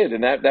 Yeah, he did.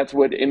 And that's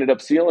what ended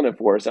up sealing it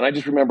for us. And I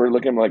just remember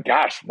looking like,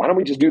 gosh, why don't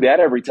we just do that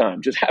every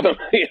time? Just have him,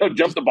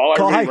 jump the ball,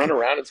 run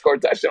around and score a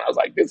touchdown. I was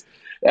like,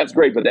 that's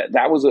great. But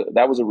that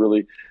was a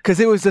really, because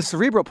it was the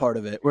cerebral part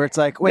of it where it's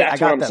like, wait, that's I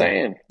got what I'm them.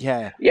 saying.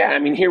 Yeah. I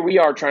mean, here we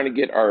are trying to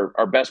get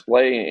our best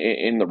play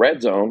in the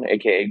red zone,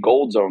 aka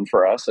gold zone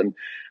for us, and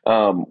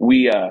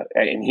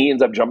and he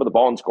ends up jumping the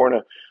ball and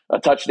scoring a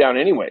touchdown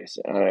anyways.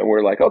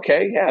 We're like,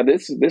 okay, yeah,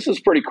 this is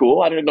pretty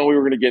cool. I didn't know we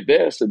were going to get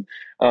this, and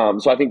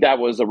so I think that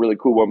was a really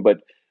cool one. But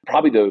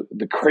probably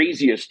the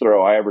craziest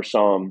throw I ever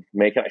saw him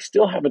make, and I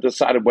still haven't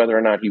decided whether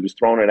or not he was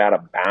throwing it out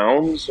of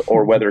bounds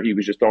or whether he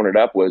was just throwing it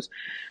up, was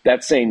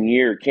that same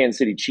year, Kansas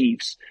City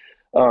Chiefs.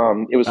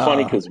 It was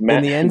funny because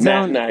Matt and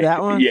I,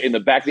 that one? in the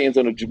back of the end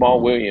zone of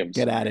Jamal Williams.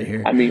 Get out of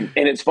here. I mean,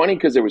 and it's funny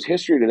because there was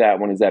history to that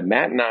one, is that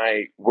Matt and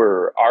I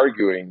were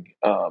arguing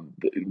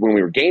when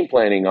we were game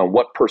planning on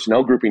what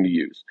personnel grouping to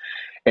use.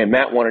 And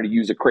Matt wanted to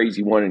use a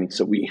crazy one. And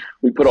so we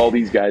put all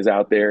these guys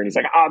out there, and he's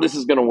like, this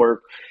is going to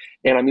work.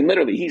 And I mean,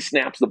 literally, he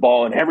snaps the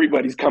ball and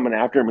everybody's coming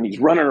after him, and he's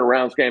running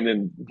around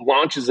scrambling and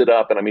launches it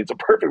up. And I mean, it's a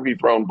perfectly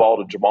thrown ball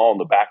to Jamal in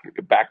the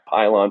back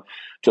pylon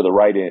to the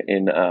right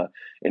in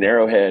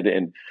Arrowhead.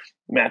 And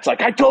Matt's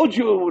like, I told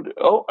you it would.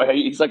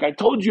 He's like, I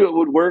told you it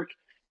would work.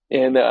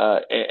 And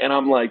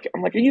I'm like,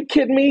 are you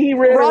kidding me? He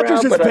ran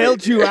Rodgers around, just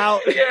bailed you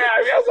out. Yeah,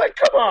 I was like,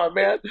 come on,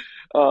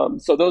 man.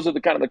 So those are the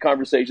kind of the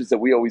conversations that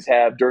we always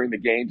have during the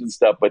games and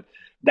stuff. But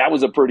that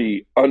was a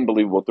pretty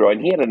unbelievable throw. And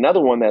he had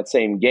another one that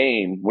same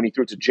game when he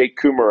threw it to Jake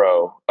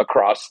Kumaro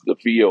across the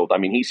field. I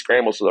mean, he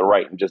scrambles to the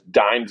right and just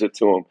dimes it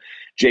to him.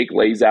 Jake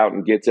lays out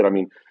and gets it. I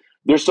mean,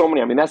 there's so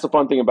many. I mean, that's the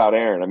fun thing about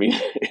Aaron. I mean,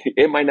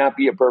 it might not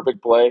be a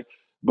perfect play,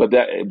 but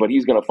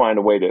he's going to find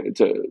a way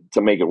to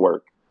make it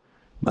work.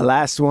 My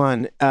last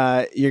one,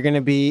 you're going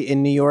to be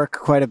in New York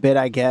quite a bit,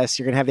 I guess.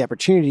 You're going to have the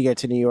opportunity to get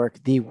to New York.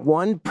 The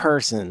one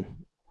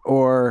person,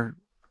 or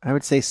I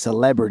would say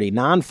celebrity,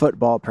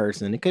 non-football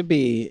person, it could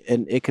be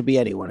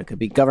anyone. It could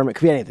be government, it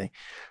could be anything.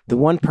 The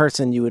one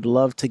person you would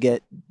love to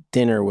get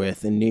dinner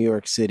with in New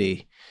York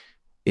City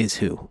is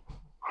who?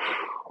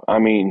 I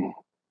mean,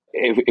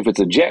 if it's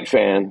a Jet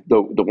fan,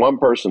 the one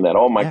person that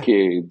all my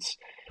kids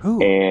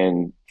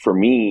and for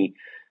me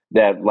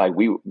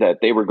that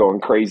they were going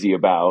crazy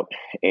about,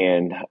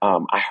 and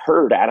I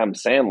heard Adam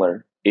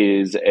Sandler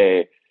is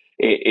a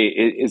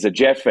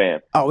Jet fan.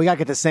 Oh, we gotta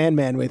get the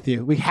Sandman with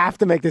you. We have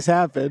to make this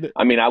happen.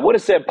 I mean, I would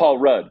have said Paul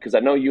Rudd because I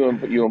know you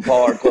and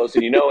Paul are close,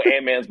 and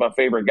Ant-Man's my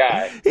favorite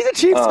guy. He's a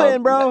Chiefs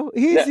fan, bro.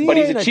 He's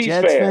a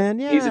Chiefs fan.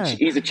 Yeah.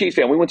 He's a Chiefs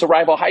fan. We went to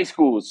rival high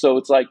schools, so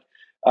it's like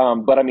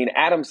But I mean,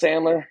 Adam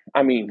Sandler,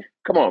 I mean,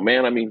 come on,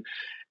 man. I mean,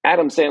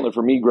 Adam Sandler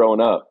for me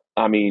growing up,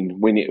 I mean,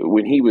 when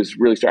he was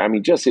really starting, I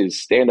mean, just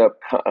his stand-up,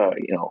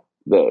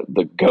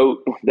 the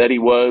GOAT that he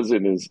was,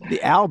 and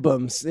the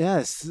albums,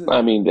 yes.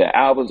 I mean, the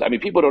albums. I mean,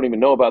 people don't even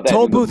know about that.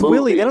 Toll Booth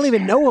Willie. They don't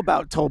even know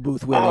about Toll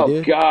Booth Willie. Oh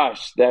dude.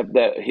 gosh,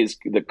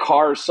 the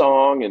car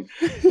song, and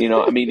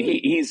I mean,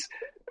 he's.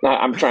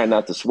 I'm trying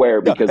not to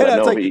swear because I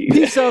know like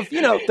piece of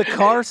the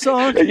car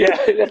song. Yeah,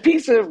 that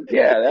piece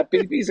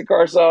of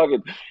car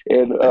song,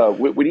 and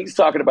when he's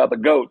talking about the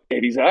GOAT,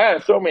 and he's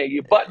like, throw me,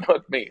 you button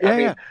hooked me. Yeah, I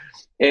mean.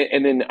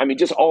 And then, I mean,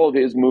 just all of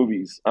his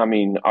movies, I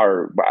mean,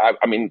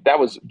 that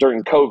was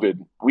during COVID.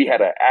 We had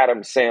an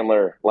Adam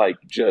Sandler,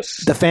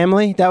 just... The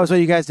Family? That was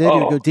what you guys did? You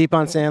would go deep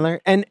on Sandler?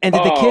 And did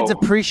the kids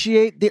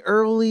appreciate the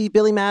early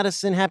Billy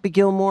Madison, Happy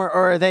Gilmore,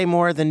 or are they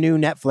more the new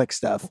Netflix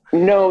stuff?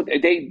 No,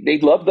 they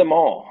love them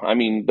all. I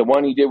mean, the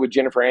one he did with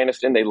Jennifer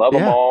Aniston, they love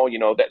them all.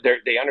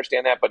 They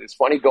understand that, but it's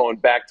funny going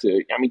back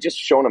to, I mean, just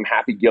showing them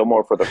Happy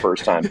Gilmore for the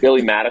first time,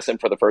 Billy Madison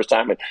for the first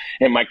time,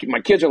 and my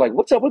kids are like,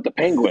 what's up with the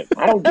penguin?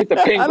 I don't get the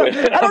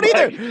penguin. I don't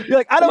either. You're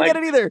like, I don't get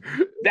it either.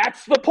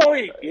 That's the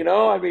point,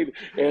 I mean,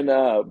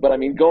 but I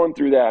mean, going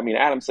through that, I mean,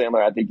 Adam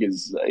Sandler, I think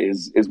is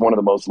one of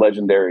the most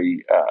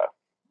legendary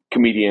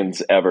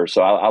comedians ever.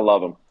 So I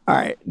love him. All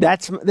right,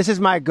 this is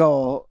my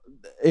goal.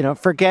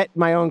 Forget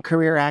my own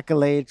career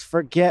accolades.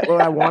 Forget what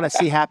I want to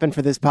see happen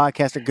for this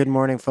podcast or Good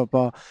Morning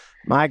Football.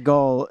 My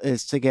goal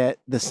is to get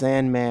the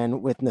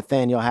Sandman with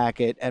Nathaniel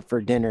Hackett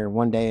for dinner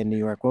one day in New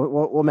York.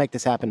 We'll make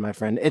this happen, my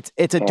friend. It's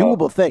a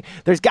doable thing.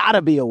 There's got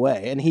to be a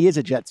way, and he is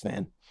a Jets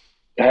fan.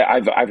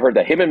 I've heard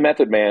that him and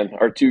Method Man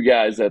are two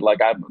guys that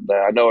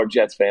I know are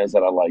Jets fans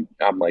that I like.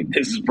 I'm like,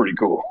 this is pretty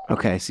cool.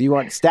 Okay, so you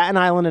want Staten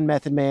Island and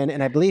Method Man,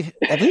 and I believe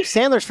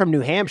Sandler's from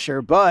New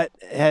Hampshire, but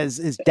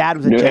his dad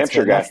was a Jets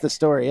fan. Guy. That's the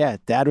story. Yeah,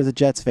 dad was a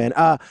Jets fan.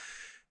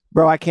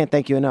 Bro, I can't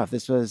thank you enough.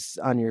 This was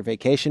on your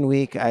vacation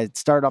week. I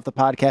started off the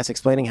podcast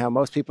explaining how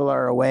most people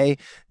are away,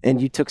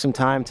 and you took some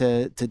time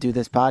to do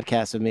this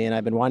podcast with me, and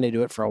I've been wanting to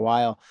do it for a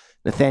while.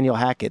 Nathaniel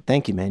Hackett,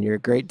 thank you, man. You're a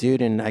great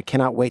dude, and I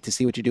cannot wait to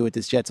see what you do with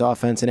this Jets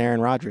offense and Aaron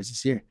Rodgers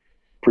this year.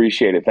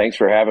 Appreciate it. Thanks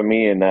for having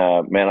me, and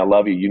man, I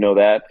love you. You know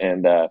that,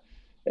 and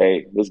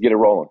hey, let's get it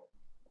rolling.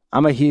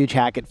 I'm a huge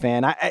Hackett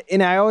fan.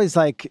 I always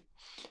like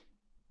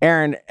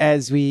Aaron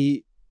as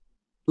we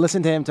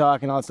listen to him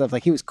talk and all that stuff.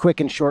 Like, he was quick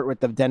and short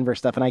with the Denver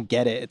stuff, and I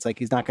get it. It's like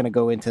he's not going to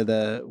go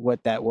into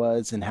what that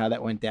was and how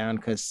that went down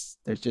because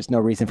there's just no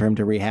reason for him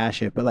to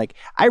rehash it. But like,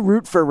 I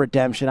root for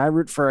redemption. I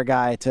root for a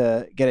guy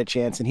to get a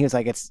chance, and he was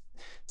like, it's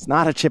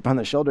not a chip on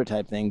the shoulder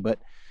type thing, but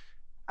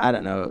I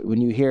don't know.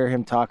 When you hear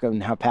him talk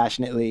and how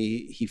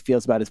passionately he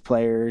feels about his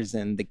players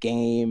and the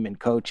game and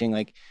coaching,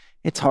 like,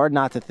 it's hard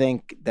not to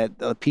think that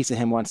a piece of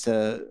him wants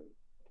to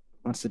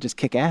just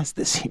kick ass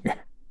this year.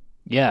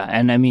 Yeah,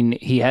 and I mean,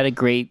 he had a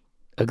great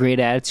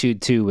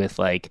attitude too, with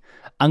like,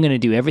 I'm going to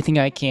do everything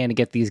I can to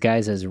get these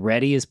guys as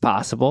ready as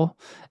possible,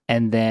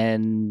 and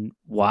then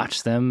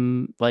watch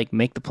them like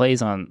make the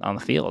plays on the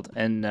field.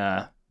 And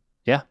I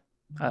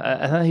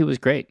thought he was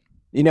great.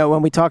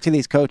 When we talk to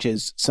these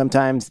coaches,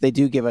 sometimes they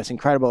do give us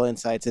incredible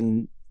insights,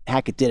 and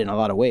Hackett did in a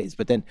lot of ways.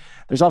 But then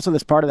there's also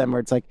this part of them where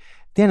it's like,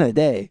 at the end of the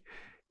day,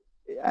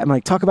 I'm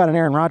like, talk about an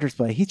Aaron Rodgers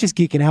play. He's just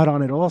geeking out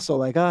on it also,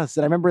 like us.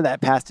 And I remember that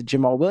pass to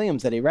Jamal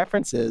Williams that he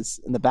references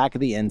in the back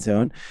of the end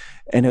zone.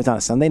 And it was on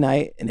a Sunday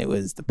night, and it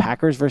was the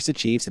Packers versus the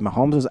Chiefs, and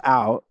Mahomes was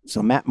out.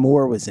 So Matt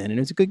Moore was in, and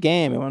it was a good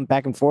game. It went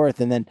back and forth.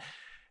 And then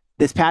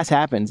this pass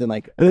happens, and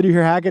then you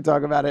hear Hackett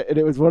talk about it, and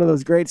it was one of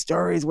those great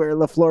stories where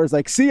LaFleur is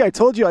like, see, I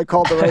told you I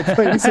called the right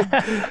play. He's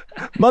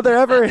like, mother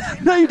ever.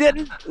 No, you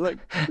didn't. Like,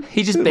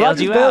 he just bailed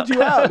you out.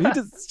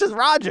 It's just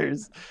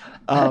Rodgers.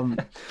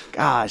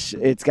 Gosh,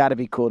 it's got to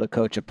be cool to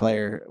coach a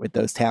player with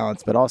those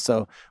talents, but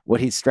also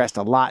what he stressed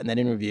a lot in that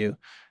interview,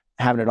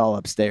 having it all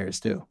upstairs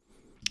too.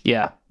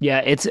 Yeah.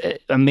 It's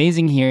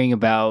amazing hearing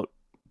about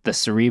the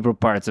cerebral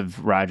parts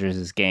of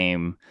Rodgers'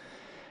 game,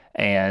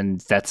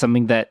 and that's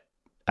something that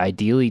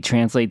ideally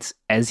translates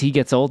as he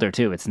gets older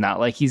too. It's not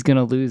like he's going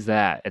to lose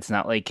that. It's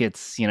not like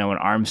it's, an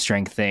arm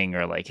strength thing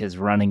or like his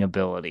running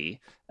ability.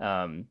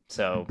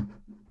 So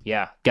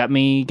yeah, got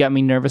me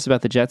nervous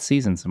about the Jets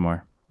season some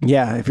more.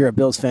 Yeah, if you're a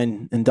Bills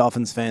fan and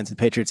Dolphins fans and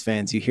Patriots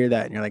fans, you hear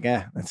that and you're like,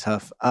 that's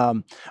tough.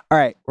 All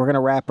right, we're going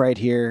to wrap right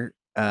here.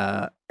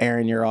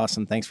 Aaron, you're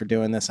awesome. Thanks for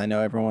doing this. I know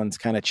everyone's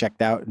kind of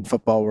checked out in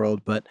football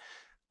world, but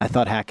I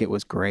thought Hackett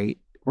was great.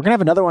 We're going to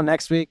have another one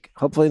next week.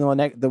 Hopefully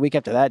the week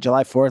after that,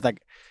 July 4th.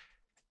 Like,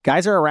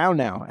 guys are around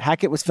now.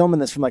 Hackett was filming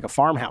this from like a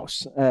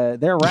farmhouse.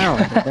 They're around.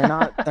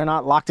 They're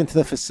not locked into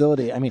the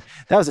facility. I mean,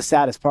 that was the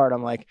saddest part.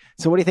 I'm like,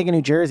 so what do you think of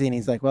New Jersey? And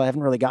he's like, well, I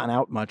haven't really gotten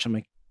out much. I'm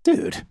like,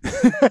 dude,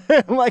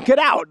 I'm like, get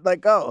out.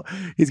 Like, oh,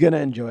 he's going to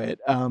enjoy it.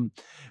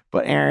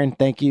 But Aaron,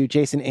 thank you.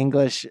 Jason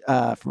English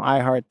from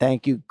iHeart,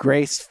 thank you.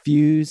 Grace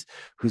Fuse,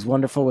 who's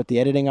wonderful with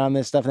the editing on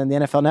this stuff. And then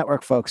the NFL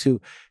Network folks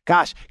who,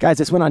 gosh, guys,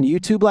 this went on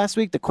YouTube last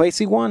week, the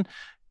Kwesi one.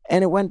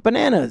 And it went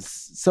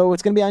bananas. So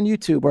it's going to be on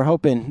YouTube. We're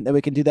hoping that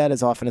we can do that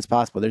as often as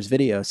possible. There's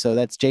video. So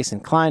that's Jason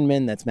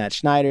Kleinman. That's Matt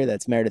Schneider.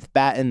 That's Meredith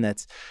Batten.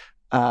 That's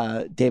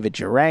David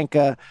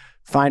Jaranka.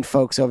 fine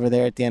folks over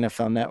there at the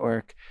NFL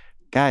Network.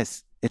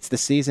 Guys, it's the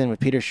season with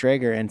Peter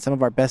Schrager, and some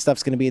of our best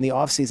stuff's going to be in the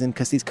offseason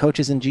because these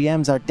coaches and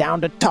GMs are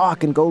down to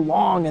talk and go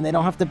long, and they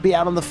don't have to be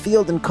out on the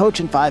field and coach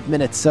in 5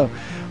 minutes. So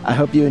I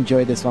hope you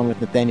enjoyed this one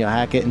with Nathaniel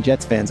Hackett, and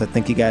Jets fans, I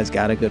think you guys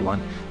got a good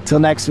one. Till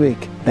next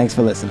week, thanks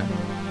for listening.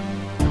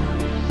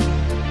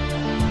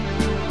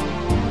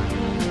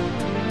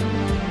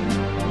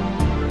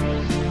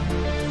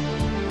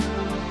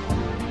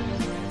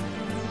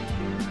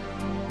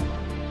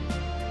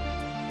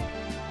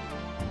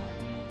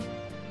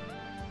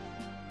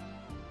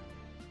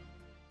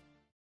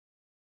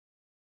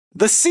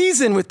 The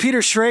Season with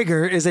Peter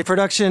Schrager is a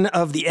production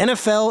of the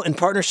NFL in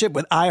partnership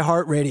with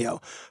iHeartRadio.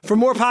 For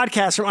more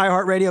podcasts from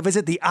iHeartRadio,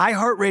 visit the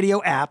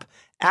iHeartRadio app,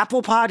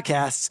 Apple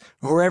Podcasts,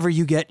 or wherever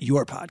you get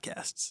your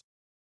podcasts.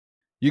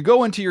 You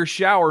go into your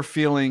shower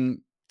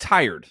feeling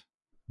tired,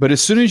 but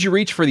as soon as you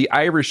reach for the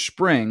Irish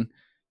Spring,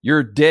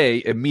 your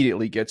day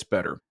immediately gets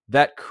better.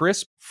 That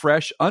crisp,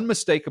 fresh,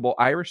 unmistakable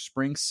Irish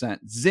Spring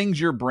scent zings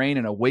your brain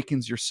and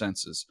awakens your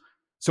senses.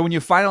 So when you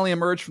finally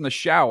emerge from the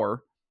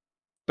shower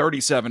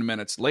 37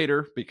 minutes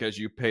later, because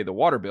you pay the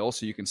water bill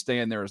so you can stay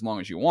in there as long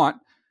as you want,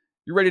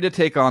 you're ready to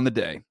take on the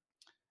day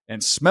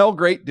and smell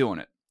great doing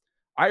it.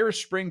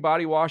 Irish Spring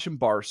Body Wash and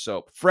Bar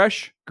Soap.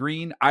 Fresh,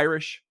 green,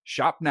 Irish.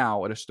 Shop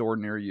now at a store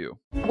near you.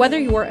 Whether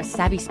you're a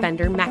savvy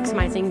spender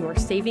maximizing your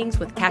savings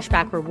with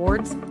cashback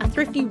rewards, a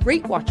thrifty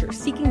rate watcher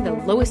seeking the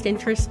lowest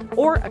interest,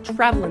 or a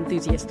travel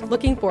enthusiast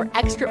looking for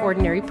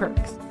extraordinary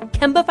perks,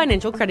 Kemba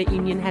Financial Credit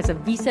Union has a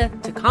visa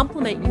to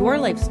complement your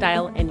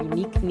lifestyle and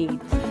unique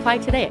needs. Apply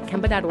today at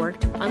Kemba.org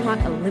to unlock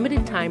a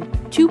limited time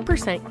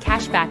 2%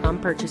 cash back on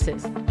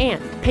purchases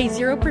and pay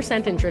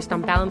 0% interest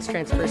on balance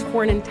transfers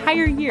for an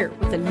entire year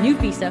with a new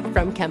visa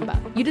from Kemba.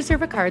 You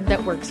deserve a card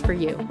that works for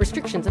you.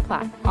 Restrictions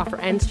apply. Offer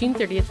ends June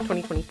 30th,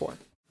 2024.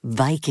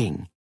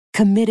 Viking,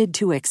 committed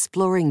to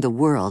exploring the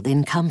world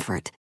in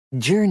comfort.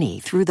 Journey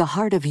through the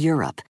heart of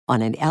Europe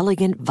on an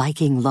elegant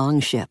Viking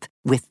longship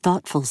with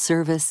thoughtful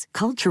service,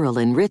 cultural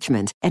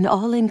enrichment, and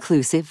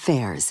all-inclusive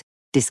fares.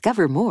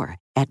 Discover more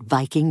at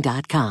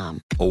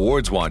Viking.com.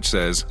 Awards Watch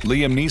says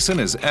Liam Neeson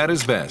is at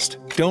his best.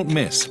 Don't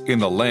miss In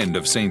the Land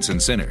of Saints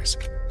and Sinners.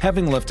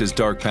 Having left his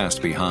dark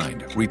past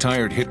behind,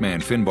 retired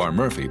hitman Finbar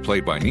Murphy,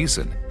 played by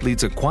Neeson,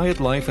 leads a quiet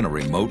life in a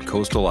remote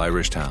coastal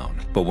Irish town.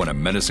 But when a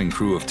menacing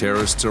crew of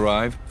terrorists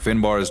arrive,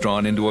 Finbar is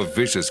drawn into a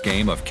vicious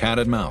game of cat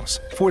and mouse,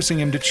 forcing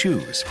him to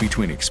choose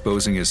between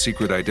exposing his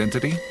secret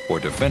identity or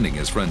defending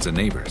his friends and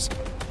neighbors.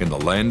 In the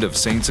Land of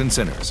Saints and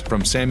Sinners,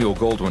 from Samuel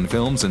Goldwyn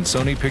Films and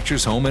Sony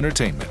Pictures Home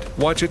Entertainment.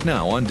 Watch it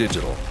now on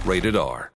digital. Rated R.